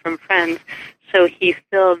 far from friends, so he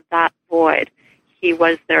filled that void. He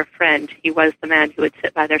was their friend. He was the man who would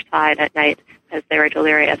sit by their side at night as they were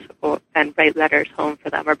delirious and write letters home for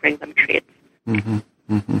them or bring them treats.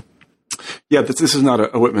 Yeah, this is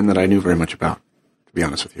not a Whitman that I knew very much about, to be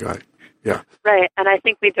honest with you. Yeah. Right, and I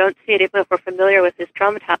think we don't see it, even if we're familiar with his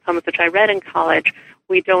Drum Tap poems, which I read in college,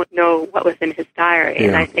 we don't know what was in his diary. Yeah.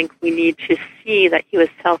 And I think we need to see that he was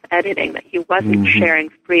self-editing, that he wasn't sharing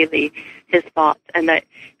freely his thoughts, and that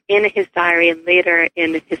in his diary and later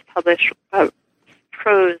in his published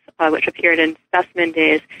prose, which appeared in Specimen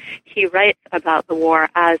Days, he writes about the war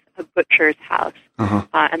as a butcher's house.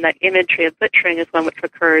 And that imagery of butchering is one which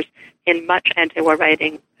recurs in much anti-war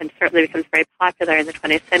writing and certainly becomes very popular in the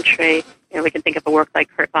 20th century. You know, we can think of a work like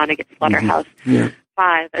Kurt Vonnegut's Slaughterhouse.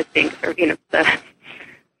 5 as being sort of,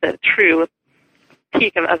 the true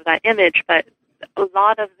peak of that image, but a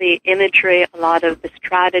lot of the imagery, a lot of the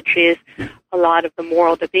strategies, a lot of the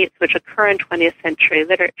moral debates which occur in 20th century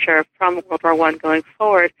literature from World War I going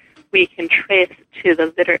forward, we can trace to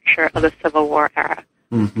the literature of the Civil War era.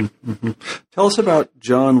 Mm-hmm, mm-hmm. Tell us about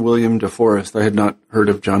John William DeForest. I had not heard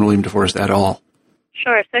of John William DeForest at all.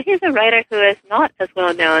 Sure. So he's a writer who is not as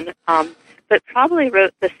well known, but probably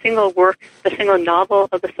wrote the single novel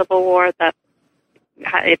of the Civil War that,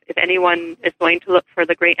 if anyone is going to look for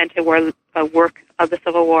the great anti-war work of the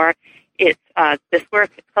Civil War, it's this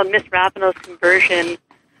work. It's called Miss Ravenel's Conversion.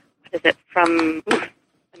 What is it from?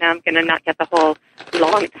 Now I'm going to not get the whole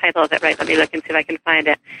long title of it right. Let me look and see if I can find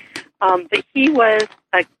it. But he was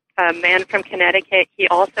a man from Connecticut. He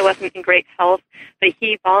also wasn't in great health, but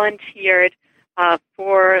he volunteered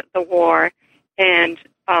for the war and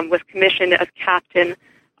was commissioned as captain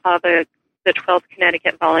of the 12th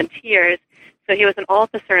Connecticut Volunteers. So he was an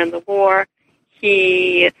officer in the war.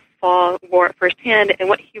 He saw war at firsthand, and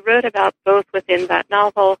what he wrote about both within that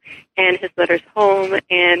novel and his letters home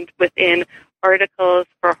and within articles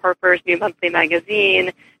for Harper's New Monthly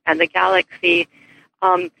Magazine and the Galaxy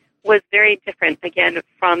was very different, again,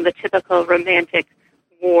 from the typical romantic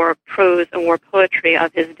war prose and war poetry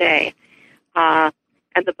of his day.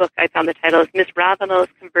 And the book, I found the title, is Miss Ravenel's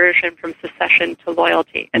Conversion from Secession to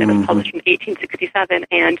Loyalty, and it was published in 1867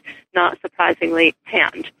 and, not surprisingly,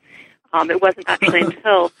 panned. It wasn't actually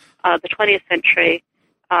until the 20th century,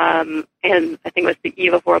 and I think it was the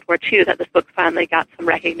eve of World War II, that this book finally got some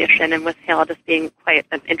recognition and was hailed as being quite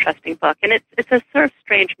an interesting book. And it's a sort of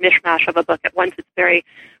strange mishmash of a book. At once it's very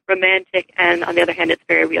romantic, and on the other hand, it's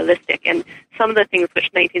very realistic. And some of the things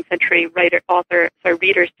which 19th century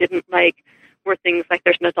readers didn't like were things like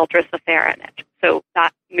there's an adulterous affair in it. So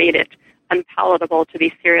that made it unpalatable to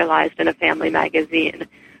be serialized in a family magazine.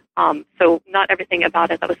 So not everything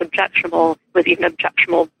about it that was objectionable was even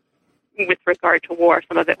objectionable with regard to war.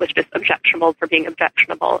 Some of it was just objectionable for being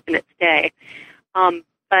objectionable in its day.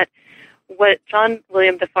 But what John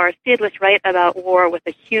William DeForest did was write about war with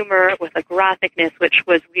a humor, with a graphicness, which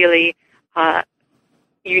was really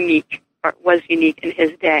unique, or was unique in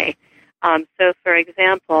his day. So, for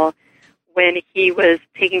example, when he was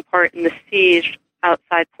taking part in the siege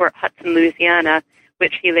outside Port Hudson, Louisiana,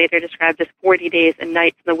 which he later described as 40 days and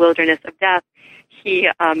nights in the wilderness of death, he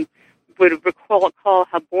would recall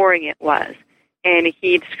how boring it was. And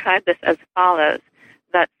he described this as follows,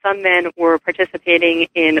 that some men were participating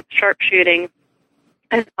in sharpshooting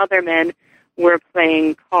and other men were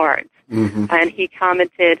playing cards. Mm-hmm. And he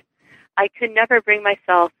commented, I could never bring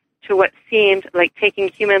myself to what seemed like taking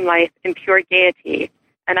human life in pure gaiety,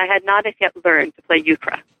 and I had not as yet learned to play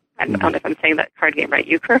euchre. I don't know if I'm saying that card game right,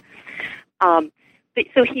 euchre.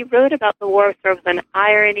 So he wrote about the war sort of with an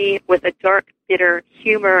irony, with a dark, bitter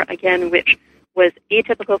humor, again, which was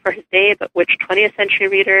atypical for his day, but which 20th century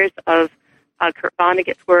readers of Kurt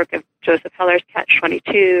Vonnegut's work, of Joseph Heller's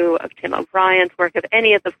Catch-22, of Tim O'Brien's work, of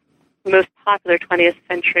any of the most popular 20th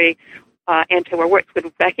century anti-war works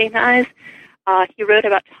would recognize. He wrote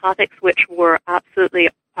about topics which were absolutely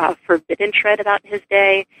forbidden to write about in his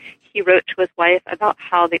day. He wrote to his wife about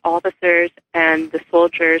how the officers and the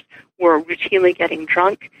soldiers were routinely getting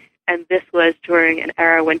drunk, and this was during an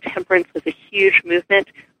era when temperance was a huge movement,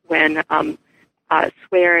 when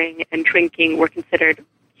swearing and drinking were considered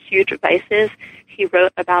huge vices. He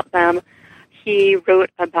wrote about them. He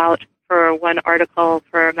wrote about, for one article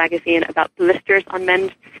for a magazine, about blisters on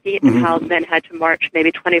men's feet and how men had to march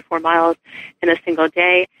maybe 24 miles in a single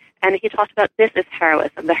day. And he talked about this as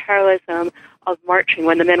heroism, the heroism of marching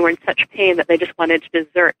when the men were in such pain that they just wanted to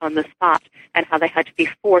desert on the spot, and how they had to be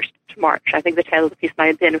forced to march. I think the title of the piece might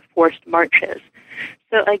have been Forced Marches.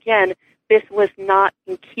 So again, this was not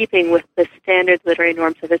in keeping with the standard literary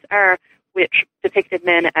norms of his era, which depicted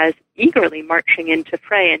men as eagerly marching into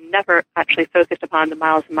fray and never actually focused upon the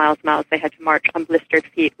miles and miles and miles they had to march on blistered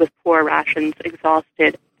feet with poor rations,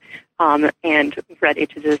 exhausted, and ready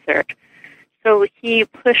to desert. So he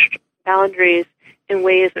pushed boundaries in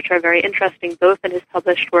ways which are very interesting, both in his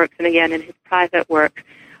published works and, again, in his private work.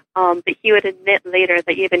 But he would admit later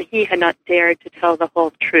that even he had not dared to tell the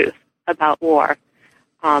whole truth about war,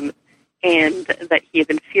 and that he had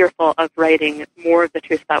been fearful of writing more of the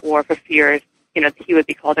truth about war for fear, that he would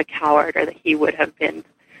be called a coward, or that he would have been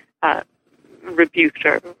rebuked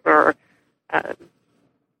or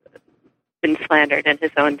been slandered in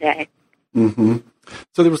his own day. Mm-hmm.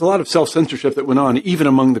 So there was a lot of self-censorship that went on, even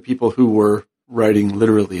among the people who were writing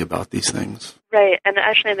literally about these things. Right, and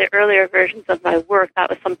actually in the earlier versions of my work, that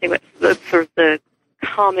was something which was sort of the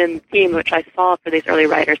common theme which I saw for these early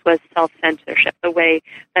writers was self-censorship, the way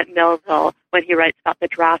that Melville, when he writes about the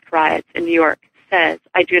draft riots in New York, says,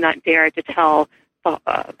 I do not dare to tell, this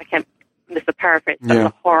is a paraphrase, but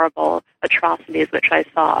the horrible atrocities which I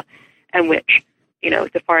saw, and which,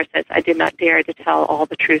 DeForest says, I did not dare to tell all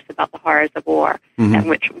the truth about the horrors of war, and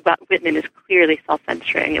which Whitman is clearly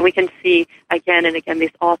self-censoring. And we can see again and again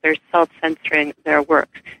these authors self-censoring their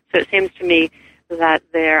works. So it seems to me that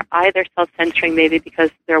they're either self-censoring maybe because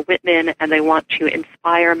they're Whitman and they want to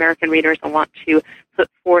inspire American readers and want to put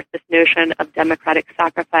forth this notion of democratic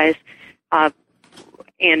sacrifice,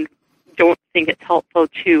 and don't think it's helpful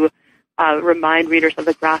to remind readers of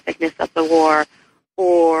the graphicness of the war,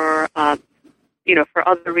 or for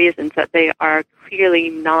other reasons, that they are clearly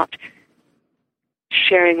not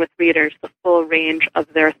sharing with readers the full range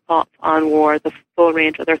of their thoughts on war, the full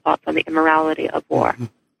range of their thoughts on the immorality of war.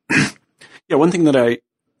 Yeah, one thing that I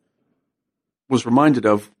was reminded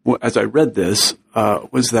of as I read this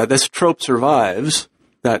was that this trope survives,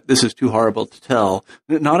 that this is too horrible to tell,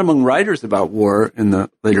 not among writers about war in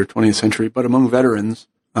the later 20th century, but among veterans.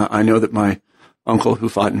 I know that my uncle who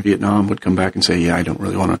fought in Vietnam would come back and say, I don't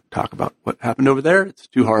really want to talk about what happened over there. It's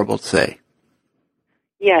too horrible to say.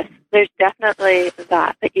 Yes, there's definitely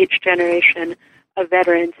that each generation of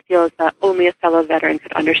veterans feels that only a fellow veteran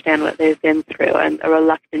could understand what they've been through, and a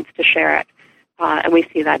reluctance to share it. And we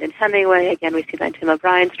see that in Hemingway. Again, we see that in Tim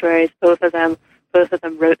O'Brien stories. Both of them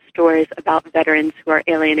wrote stories about veterans who are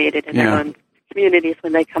alienated in their own communities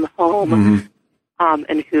when they come home,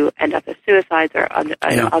 and who end up as suicides or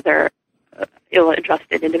other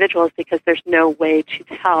ill-adjusted individuals because there's no way to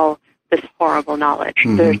tell this horrible knowledge.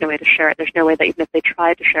 There's no way to share it. There's no way that even if they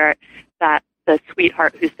tried to share it, that the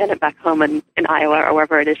sweetheart who's been back home in Iowa or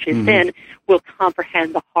wherever it is she's been will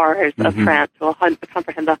comprehend the horrors of France, will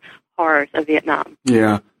comprehend the horrors of Vietnam.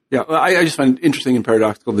 Yeah. Yeah, well, I just find it interesting and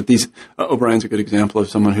paradoxical that these O'Brien's a good example of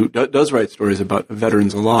someone who does write stories about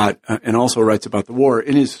veterans a lot, and also writes about the war.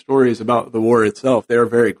 In his stories about the war itself, they are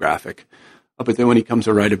very graphic. But then when he comes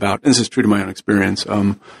to write about, and this is true to my own experience,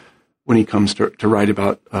 when he comes to write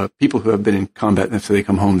about people who have been in combat, and after they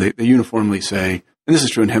come home, they uniformly say, and this is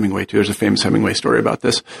true in Hemingway too, there's a famous Hemingway story about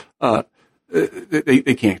this,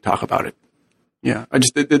 they can't talk about it. Yeah,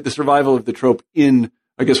 the survival of the trope in,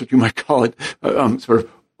 I guess what you might call it, sort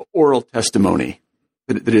of oral testimony,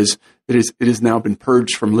 that it has now been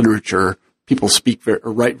purged from literature. People speak or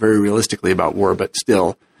write very realistically about war, but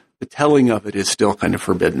still, the telling of it is still kind of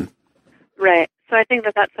forbidden. Right. So I think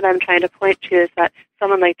that's what I'm trying to point to, is that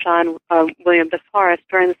someone like John William DeForest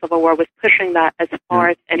during the Civil War was pushing that as far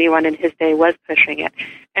as anyone in his day was pushing it,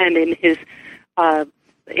 and in his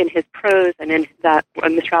prose and in that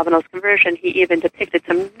Mr. Avenel's Conversion, he even depicted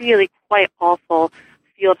some really quite awful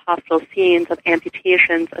field hospital scenes of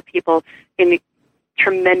amputations, of people in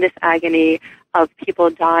tremendous agony, of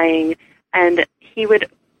people dying, and he would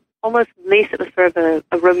almost lace it with sort of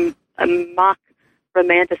a mock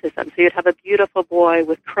romanticism. So you'd have a beautiful boy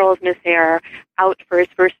with curls in his hair out for his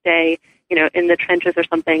first day, in the trenches or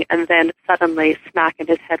something, and then suddenly smack in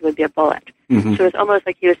his head would be a bullet. So it was almost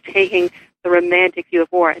like he was taking the romantic view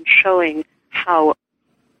of war and showing how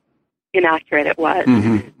inaccurate it was.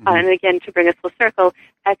 And again, to bring us full circle,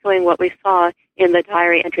 echoing what we saw in the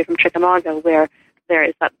diary entry from Chickamauga, where there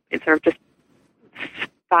is that sort of just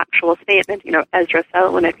factual statement, Ezra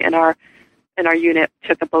Selwynnik in our unit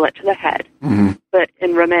took a bullet to the head. But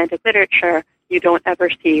in romantic literature, you don't ever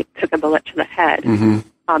see took a bullet to the head.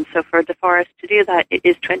 So for DeForest to do that, it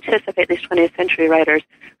is to anticipate these 20th century writers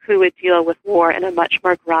who would deal with war in a much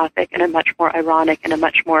more graphic and a much more ironic and a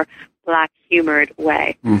much more black-humored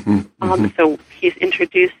way. So he's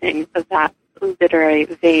introducing that literary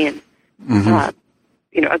vein, a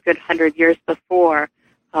good 100 years before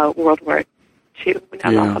World War II.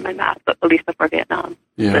 I'm off on my math, but at least before Vietnam,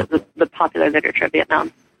 the popular literature of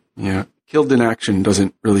Vietnam. Yeah. Killed in action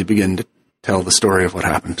doesn't really begin to tell the story of what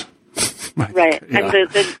happened. Right. Yeah.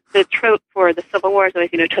 And the trope for the Civil War is always,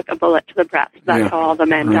 took a bullet to the breast. That's how all the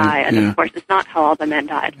men die. And of course, it's not how all the men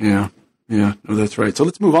died. Yeah. No, that's right. So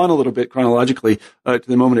let's move on a little bit chronologically to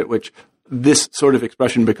the moment at which this sort of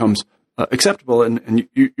expression becomes acceptable. And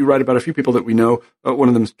you write about a few people that we know. One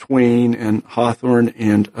of them is Twain and Hawthorne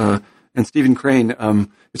and Stephen Crane.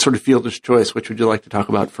 It's sort of fielder's choice. Which would you like to talk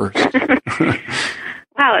about first?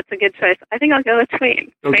 Wow, that's a good choice. I think I'll go with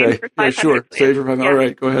Twain. Okay. Yeah, sure. Save for 500. All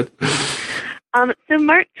right, go ahead. So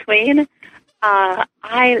Mark Twain,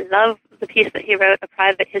 I love the piece that he wrote, A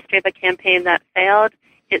Private History of a Campaign That Failed.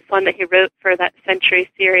 It's one that he wrote for that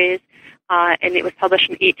Century series, and it was published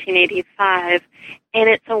in 1885. And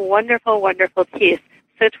it's a wonderful, wonderful piece.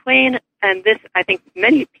 So Twain and this, I think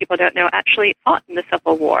many people don't know, actually fought in the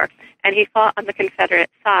Civil War, and he fought on the Confederate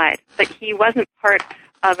side, but he wasn't part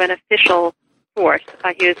of an official force.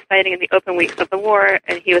 He was fighting in the open weeks of the war,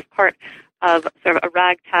 and he was part of sort of a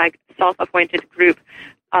ragtag, self-appointed group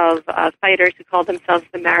of fighters who called themselves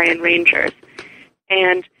the Marion Rangers.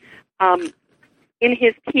 And in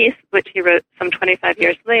his piece, which he wrote some 25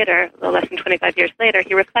 years later, a little less than 25 years later,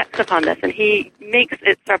 he reflects upon this, and he makes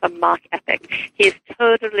it sort of a mock epic. He's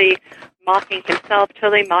totally mocking himself,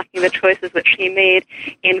 totally mocking the choices which he made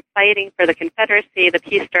in fighting for the Confederacy. The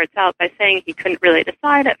piece starts out by saying he couldn't really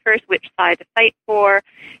decide at first which side to fight for.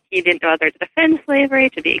 He didn't know whether to defend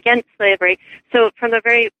slavery, to be against slavery. So from the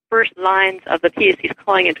very first lines of the piece, he's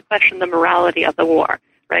calling into question the morality of the war.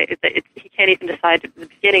 Right? He can't even decide at the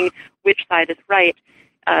beginning which side is right,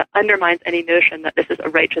 undermines any notion that this is a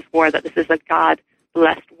righteous war, that this is a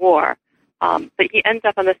God-blessed war. But he ends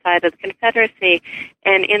up on the side of the Confederacy,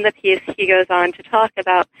 and in the piece he goes on to talk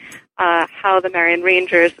about how the Marion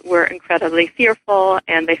Rangers were incredibly fearful,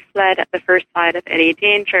 and they fled at the first sign of any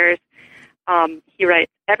dangers. He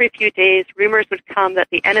writes, every few days rumors would come that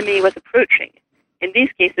the enemy was approaching. In these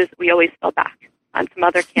cases, we always fell back on some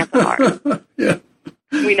other camp of ours. Yeah.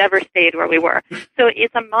 We never stayed where we were. So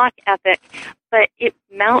it's a mock epic, but it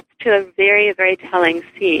mounts to a very, very telling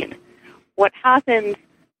scene. What happens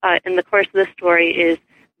in the course of the story is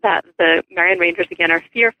that the Marion Rangers, again, are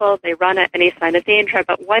fearful. They run at any sign of danger,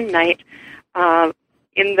 but one night,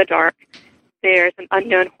 in the dark, there's an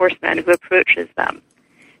unknown horseman who approaches them.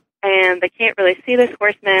 And they can't really see this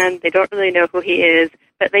horseman. They don't really know who he is,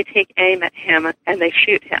 but they take aim at him and they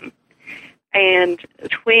shoot him. And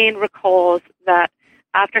Twain recalls that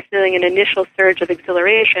after feeling an initial surge of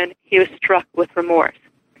exhilaration, he was struck with remorse.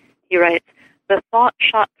 He writes, the thought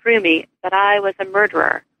shot through me that I was a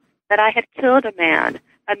murderer, that I had killed a man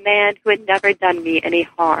who had never done me any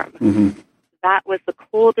harm. Mm-hmm. That was the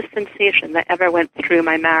coldest sensation that ever went through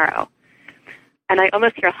my marrow. And I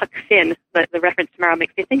almost hear Huck Finn, the reference to marrow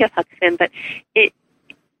makes me think of Huck Finn, but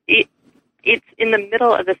it's in the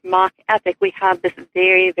middle of this mock epic, we have this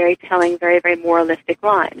very, very telling, very, very moralistic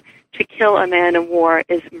line. To kill a man in war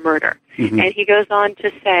is murder. Mm-hmm. And he goes on to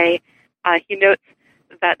say, he notes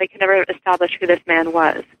that they can never establish who this man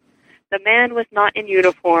was. The man was not in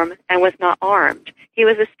uniform and was not armed. He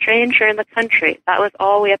was a stranger in the country. That was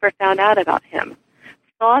all we ever found out about him.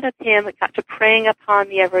 Thought of him got to preying upon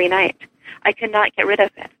me every night. I could not get rid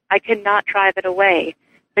of it. I could not drive it away.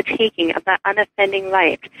 The taking of that unoffending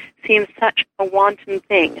life seemed such a wanton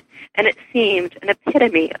thing, and it seemed an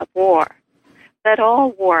epitome of war. That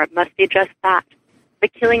all war must be just that, the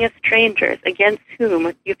killing of strangers against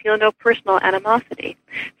whom you feel no personal animosity,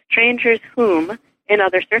 strangers whom, in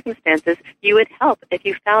other circumstances, you would help if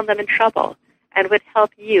you found them in trouble, and would help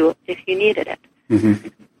you if you needed it. Mm-hmm.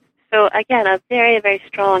 So again, a very, very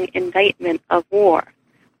strong indictment of war.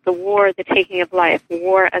 The war, the taking of life,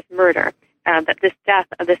 war as murder. That this death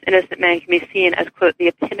of this innocent man can be seen as, quote, the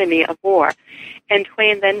epitome of war. And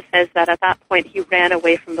Twain then says that at that point he ran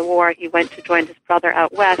away from the war. He went to join his brother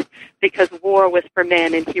out west because war was for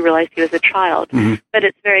men and he realized he was a child. Mm-hmm. But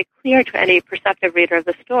it's very clear to any perceptive reader of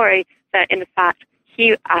the story that, in fact,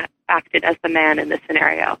 he acted as the man in this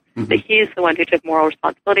scenario. Mm-hmm. That he's the one who took moral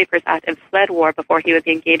responsibility for his act and fled war before he would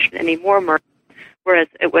be engaged in any more murder, whereas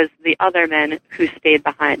it was the other men who stayed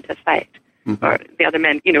behind to fight. Mm-hmm. Or the other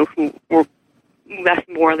men, who were less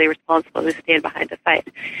morally responsible, who stayed behind to fight.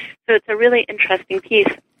 So it's a really interesting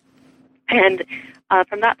piece. And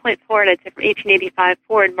from that point forward, I'd say from 1885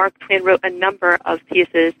 forward, Mark Twain wrote a number of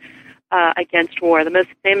pieces against war. The most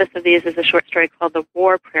famous of these is a short story called The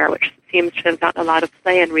War Prayer, which seems to have gotten a lot of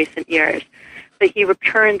play in recent years. But he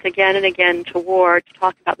returns again and again to war to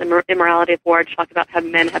talk about the immorality of war, to talk about how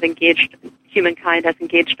humankind has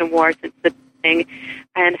engaged in war since the beginning,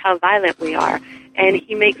 and how violent we are. And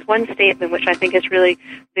he makes one statement which I think is really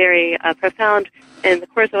very profound. In the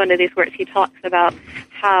course of one of these works, he talks about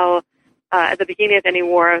how at the beginning of any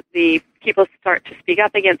war, the people start to speak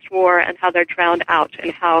up against war and how they're drowned out,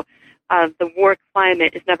 and how the war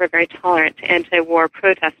climate is never very tolerant to anti-war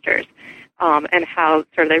protesters, and how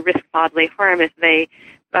sort of they risk bodily harm if they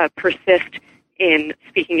persist in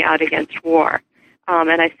speaking out against war.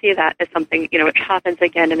 And I see that as something, which happens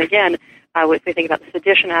again and again. If we think about the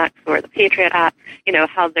Sedition Acts or the Patriot Act,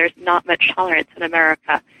 how there's not much tolerance in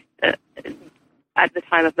America at the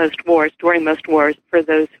time of most wars, during most wars, for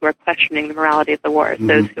those who are questioning the morality of the wars, mm-hmm.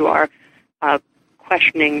 those who are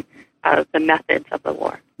questioning the methods of the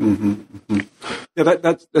war. Mm-hmm. Mm-hmm.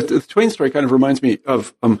 That's the Twain story kind of reminds me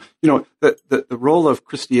of, the role of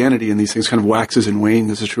Christianity in these things kind of waxes and wanes.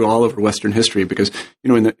 This is true all over Western history because,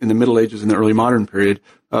 in the Middle Ages and the early modern period,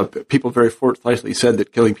 people very forthrightly said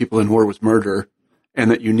that killing people in war was murder and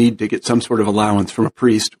that you need to get some sort of allowance from a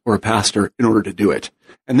priest or a pastor in order to do it.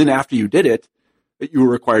 And then after you did it, that you were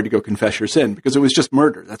required to go confess your sin because it was just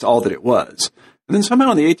murder. That's all that it was. And then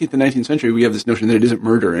somehow in the 18th and 19th century, we have this notion that it isn't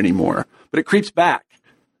murder anymore, but it creeps back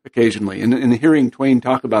occasionally. And hearing Twain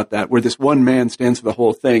talk about that, where this one man stands for the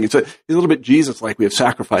whole thing, it's a little bit Jesus-like. We have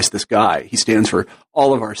sacrificed this guy. He stands for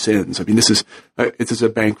all of our sins. I mean, this is a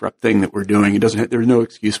bankrupt thing that we're doing. There's no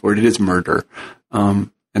excuse for it. It is murder.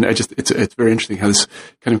 And it's very interesting how this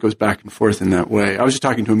kind of goes back and forth in that way. I was just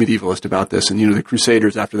talking to a medievalist about this, and the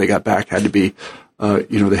Crusaders, after they got back, had to be,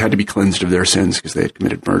 they had to be cleansed of their sins because they had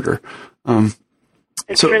committed murder.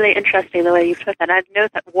 It's really interesting the way you've put that. I'd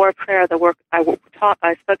note that war prayer, the work I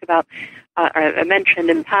spoke about, or I mentioned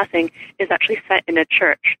in passing, is actually set in a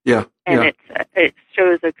church. Yeah. And it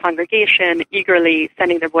shows a congregation eagerly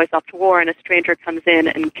sending their boys off to war, and a stranger comes in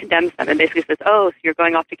and condemns them and basically says, "Oh, so you're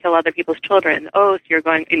going off to kill other people's children. Oh, so you're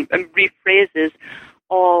going," and rephrases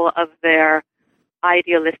all of their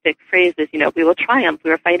idealistic phrases. We will triumph.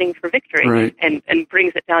 We are fighting for victory, right. and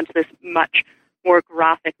brings it down to this much more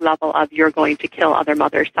graphic level of you're going to kill other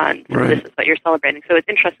mothers' sons. Right. This is what you're celebrating. So it's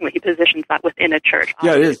interesting that he positions that within a church.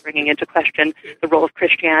 Yeah, it is. Bringing into question the role of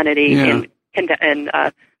Christianity in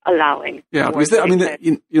allowing. Yeah, because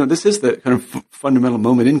this is the kind of fundamental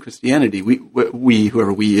moment in Christianity. We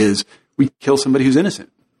whoever we is, we kill somebody who's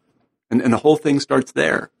innocent, and the whole thing starts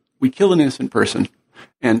there. We kill an innocent person,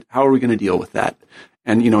 and how are we going to deal with that?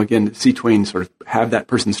 And, again, to see Twain sort of have that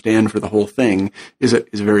person stand for the whole thing is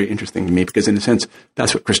very interesting to me because, in a sense,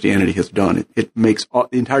 that's what Christianity has done. It makes the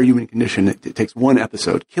entire human condition, it takes one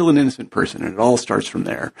episode, kill an innocent person, and it all starts from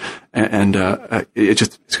there. And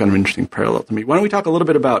it's kind of an interesting parallel to me. Why don't we talk a little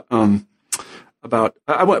bit about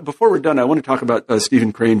before we're done, I want to talk about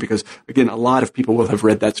Stephen Crane because, again, a lot of people will have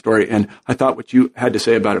read that story, and I thought what you had to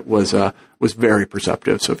say about it was very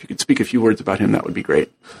perceptive. So if you could speak a few words about him, that would be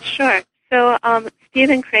great. Sure. So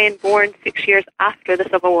Stephen Crane, born 6 years after the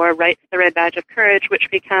Civil War, writes The Red Badge of Courage, which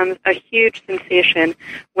becomes a huge sensation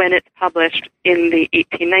when it's published in the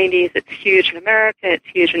 1890s. It's huge in America, it's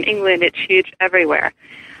huge in England, it's huge everywhere.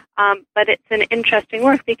 But it's an interesting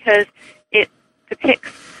work because it depicts,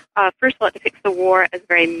 first of all, it depicts the war as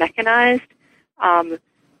very mechanized.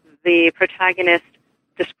 The protagonist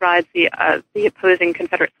describes the opposing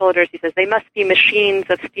Confederate soldiers. He says, they must be machines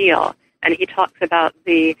of steel. And he talks about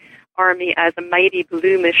the army as a mighty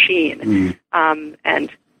blue machine. And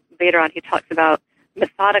later on he talks about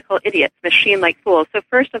methodical idiots, machine-like fools. So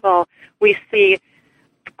first of all, we see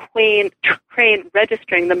Crane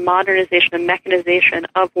registering the modernization and mechanization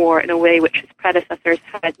of war in a way which his predecessors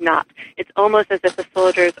had not. It's almost as if the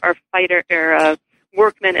soldiers are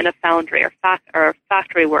workmen in a foundry or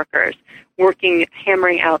factory workers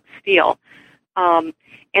hammering out steel.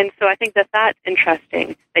 And so I think that that's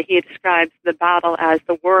interesting, that he describes the battle as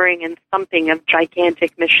the whirring and thumping of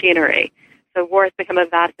gigantic machinery. So war has become a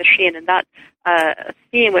vast machine, and that's a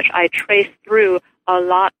theme which I trace through a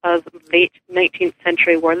lot of late 19th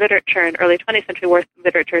century war literature and early 20th century war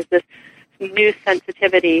literature, is this new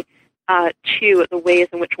sensitivity to the ways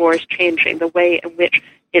in which war is changing, the way in which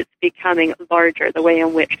it's becoming larger, the way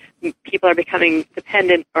in which people are becoming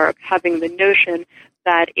dependent or having the notion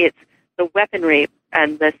that it's the weaponry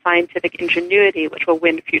and the scientific ingenuity which will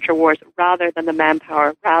win future wars rather than the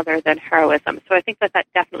manpower, rather than heroism. So I think that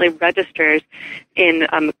definitely registers in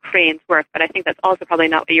Crane's work, but I think that's also probably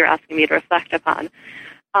not what you're asking me to reflect upon.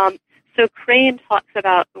 So Crane talks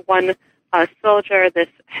about one soldier, this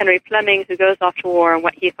Henry Fleming, who goes off to war and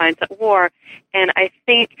what he finds at war. And I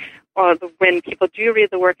think when people do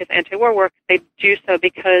read the work as anti-war work, they do so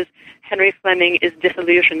because Henry Fleming is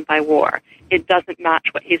disillusioned by war. It doesn't match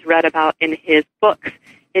what he's read about in his books.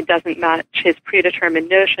 It doesn't match his predetermined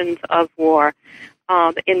notions of war.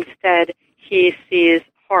 Instead, he sees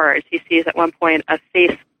horrors. He sees at one point a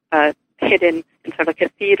face hidden in sort of a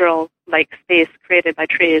cathedral-like space created by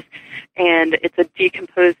trees, and it's a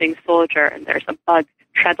decomposing soldier, and there's a bug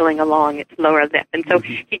treadling along its lower lip. And so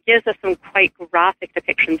he gives us some quite graphic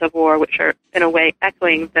depictions of war, which are, in a way,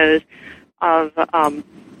 echoing those of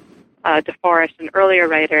DeForest and earlier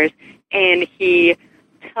writers, and he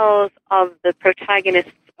tells of the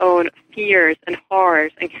protagonist's own fears and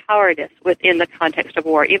horrors and cowardice within the context of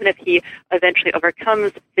war. Even if he eventually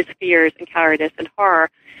overcomes his fears and cowardice and horror,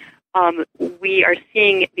 we are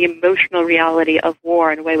seeing the emotional reality of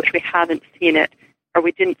war in a way which we haven't seen it or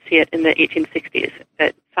we didn't see it in the 1860s,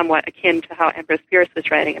 somewhat akin to how Ambrose Bierce was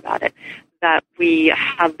writing about it, that we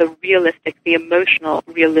have the realistic, the emotional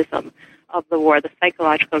realism of the war, the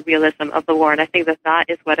psychological realism of the war. And I think that that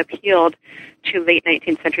is what appealed to late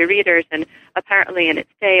 19th century readers. And apparently in its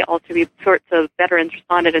day, all three sorts of veterans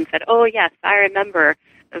responded and said, oh, yes, I remember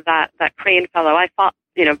that Crane fellow. I fought,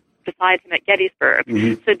 beside him at Gettysburg.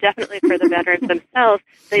 Mm-hmm. So definitely for the veterans themselves,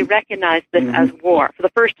 they recognized this as war. For the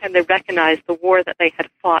first time, they recognized the war that they had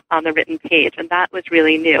fought on the written page, and that was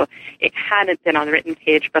really new. It hadn't been on the written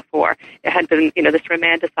page before. It had been, this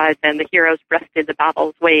romanticized, and the heroes breasted the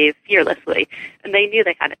battle's wave fearlessly, and they knew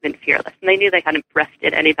they hadn't been fearless, and they knew they hadn't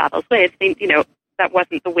breasted any battle's waves. That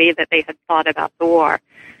wasn't the way that they had thought about the war.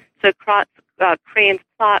 So Crane's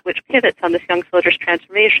plot, which pivots on this young soldier's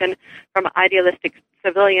transformation from an idealistic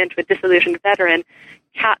civilian to a disillusioned veteran,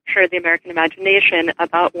 captured the American imagination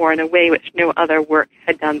about war in a way which no other work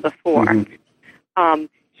had done before. Mm-hmm.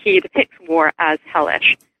 He depicts war as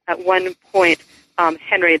hellish. At one point,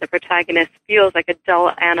 Henry, the protagonist, feels like a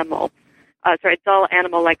dull animal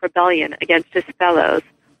like rebellion against his fellows,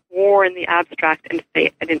 war in the abstract and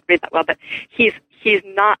fate. I didn't read that well, but he's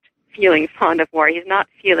not feeling fond of war. He's not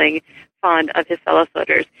feeling fond of his fellow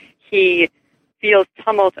soldiers. He feels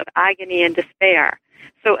tumult of agony and despair.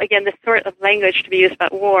 So again, this sort of language to be used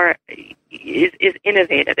about war is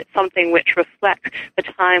innovative. It's something which reflects the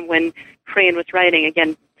time when Crane was writing.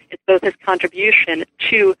 Again, it's both his contribution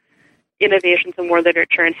to innovations in war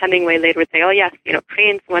literature, and Hemingway later would say, oh yes,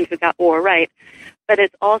 Crane's the one who got war right, but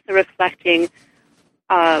it's also reflecting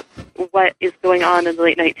what is going on in the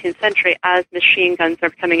late 19th century as machine guns are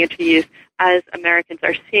coming into use, as Americans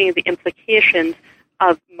are seeing the implications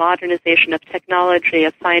of modernization of technology,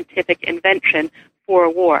 of scientific invention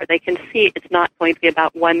for war. They can see it's not going to be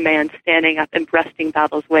about one man standing up and breasting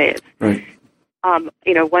battle's waves. Right.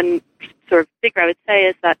 One sort of figure I would say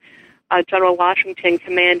is that General Washington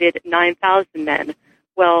commanded 9,000 men.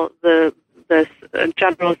 Well, the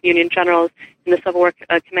Union generals in the Civil War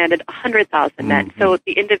commanded 100,000 men. Mm-hmm. So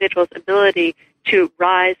the individual's ability to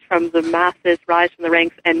rise from the masses, rise from the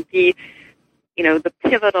ranks, and be, the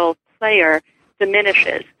pivotal player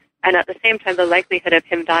diminishes. And at the same time, the likelihood of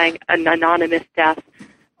him dying an anonymous death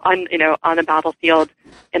on a battlefield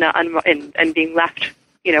and being left,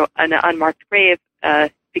 in an unmarked grave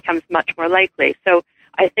becomes much more likely. So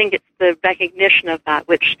I think it's the recognition of that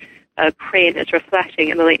which Crane is reflecting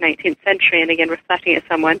in the late 19th century, and again reflecting as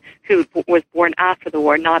someone who was born after the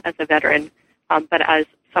war, not as a veteran, but as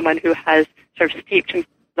someone who has sort of steeped in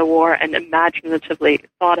the war and imaginatively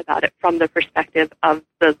thought about it from the perspective of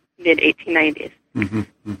the mid-1890s. Mm-hmm,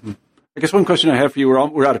 mm-hmm. I guess one question I have for you,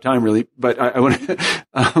 we're out of time really, but I want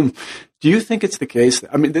to, do you think it's the case,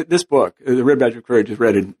 this book, The Red Badge of Courage, is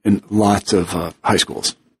read in lots of high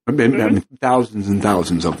schools. Thousands and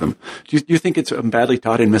thousands of them. Do you think it's badly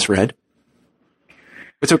taught and misread?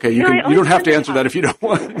 It's okay. You don't have to answer that if you don't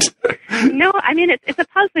want. No, it's a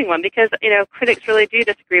puzzling one because, critics really do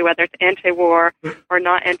disagree whether it's anti-war or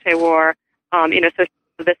not anti-war, so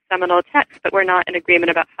this seminal text, but we're not in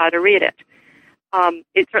agreement about how to read it.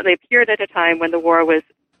 It certainly appeared at a time when the war was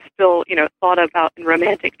still, thought about in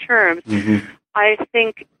romantic terms. Mm-hmm. I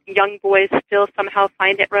think young boys still somehow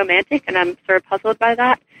find it romantic, and I'm sort of puzzled by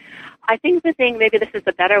that. I think the thing, maybe this is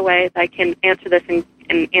a better way that I can answer this and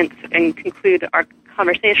conclude our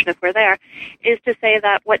conversation if we're there, is to say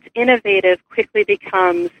that what's innovative quickly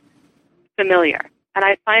becomes familiar. And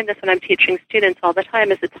I find this when I'm teaching students all the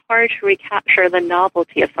time, is it's hard to recapture the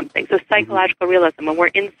novelty of something. So psychological realism, when we're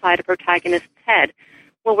inside a protagonist's head,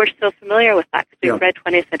 well, we're still familiar with that because we've read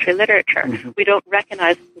 20th century literature. Mm-hmm. We don't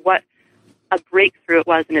recognize what a breakthrough it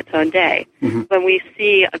was in its own day. Mm-hmm. When we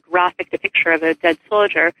see a graphic depiction of a dead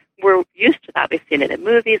soldier, we're used to that. We've seen it in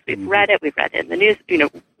movies, we've read it in the news.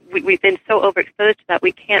 We've been so overexposed to that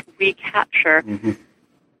we can't recapture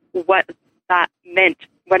what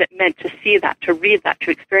it meant to see that, to read that,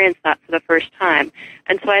 to experience that for the first time.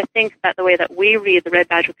 And so I think that the way that we read The Red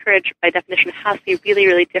Badge of Courage, by definition, has to be really,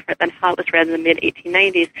 really different than how it was read in the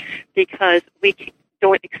mid-1890s, because we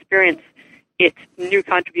don't experience its new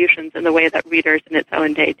contributions in the way that readers in its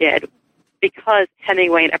own day did, because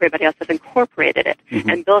Hemingway and everybody else has incorporated it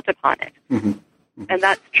and built upon it. Mm-hmm. Mm-hmm. And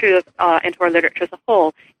that's true of anti-war literature as a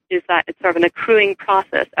whole, is that it's sort of an accruing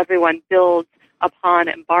process. Everyone builds upon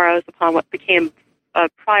and borrows upon what became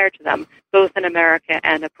prior to them, both in America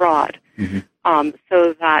and abroad,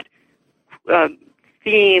 so that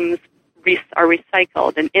themes are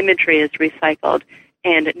recycled and imagery is recycled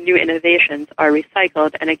and new innovations are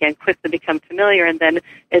recycled and, again, quickly become familiar. And then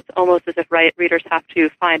it's almost as if readers have to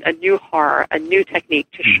find a new horror, a new technique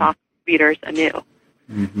to shock readers anew.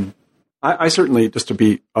 Mm-hmm. I certainly, just to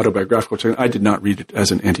be autobiographical, I did not read it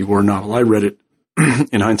as an anti-war novel. I read it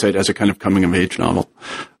in hindsight as a kind of coming-of-age novel.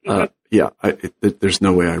 There's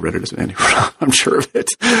no way I read it as an anti-war novel. I'm sure of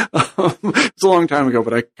it. It's a long time ago,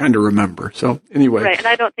 but I kind of remember. So anyway. Right, and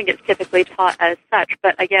I don't think it's typically taught as such.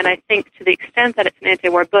 But again, I think to the extent that it's an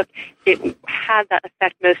anti-war book, it had that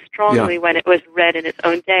effect most strongly when it was read in its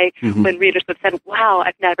own day, when readers would have said, wow,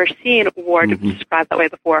 I've never seen war described that way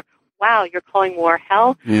before. Wow, you're calling war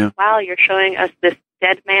hell? Yeah. Wow, you're showing us this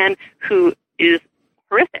dead man who is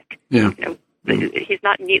horrific. Yeah. You know, he's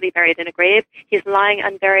not neatly buried in a grave. He's lying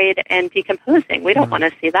unburied and decomposing. We don't want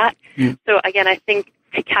to see that. Yeah. So again, I think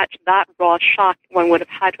to catch that raw shock, one would have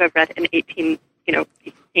had to have read in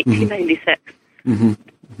 1896.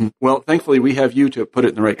 Well, thankfully, we have you to put it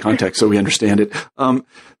in the right context so we understand it.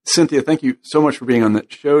 Cynthia, thank you so much for being on the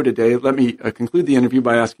show today. Let me conclude the interview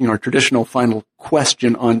by asking our traditional final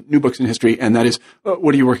question on new books in history, and that is,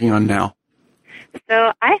 what are you working on now?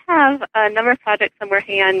 So I have a number of projects I'm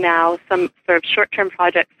working on now, some sort of short-term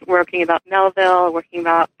projects working about Melville, working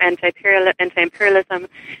about anti-imperialism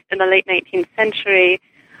in the late 19th century.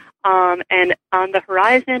 And on the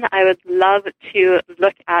horizon, I would love to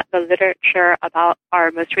look at the literature about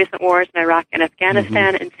our most recent wars in Iraq and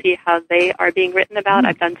Afghanistan and see how they are being written about.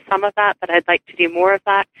 I've done some of that, but I'd like to do more of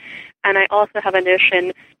that. And I also have a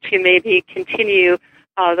notion to maybe continue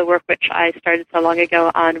the work which I started so long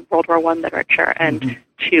ago on World War I literature and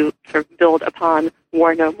to sort of build upon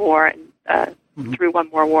War No More and through one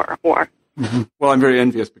more war. Well, I'm very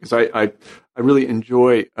envious because I really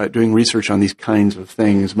enjoy doing research on these kinds of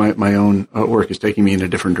things. My own work is taking me in a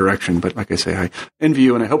different direction. But like I say, I envy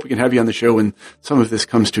you, and I hope we can have you on the show when some of this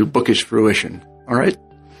comes to bookish fruition. All right?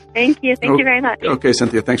 Thank you. Thank you very much. Okay,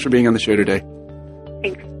 Cynthia, thanks for being on the show today.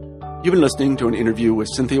 Thanks. You've been listening to an interview with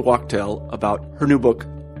Cynthia Wachtel about her new book,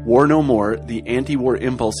 War No More, The Anti-War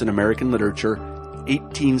Impulse in American Literature,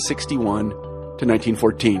 1861 to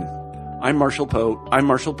 1914. I'm Marshall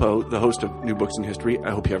Poe, the host of New Books in History. I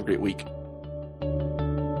hope you have a great week.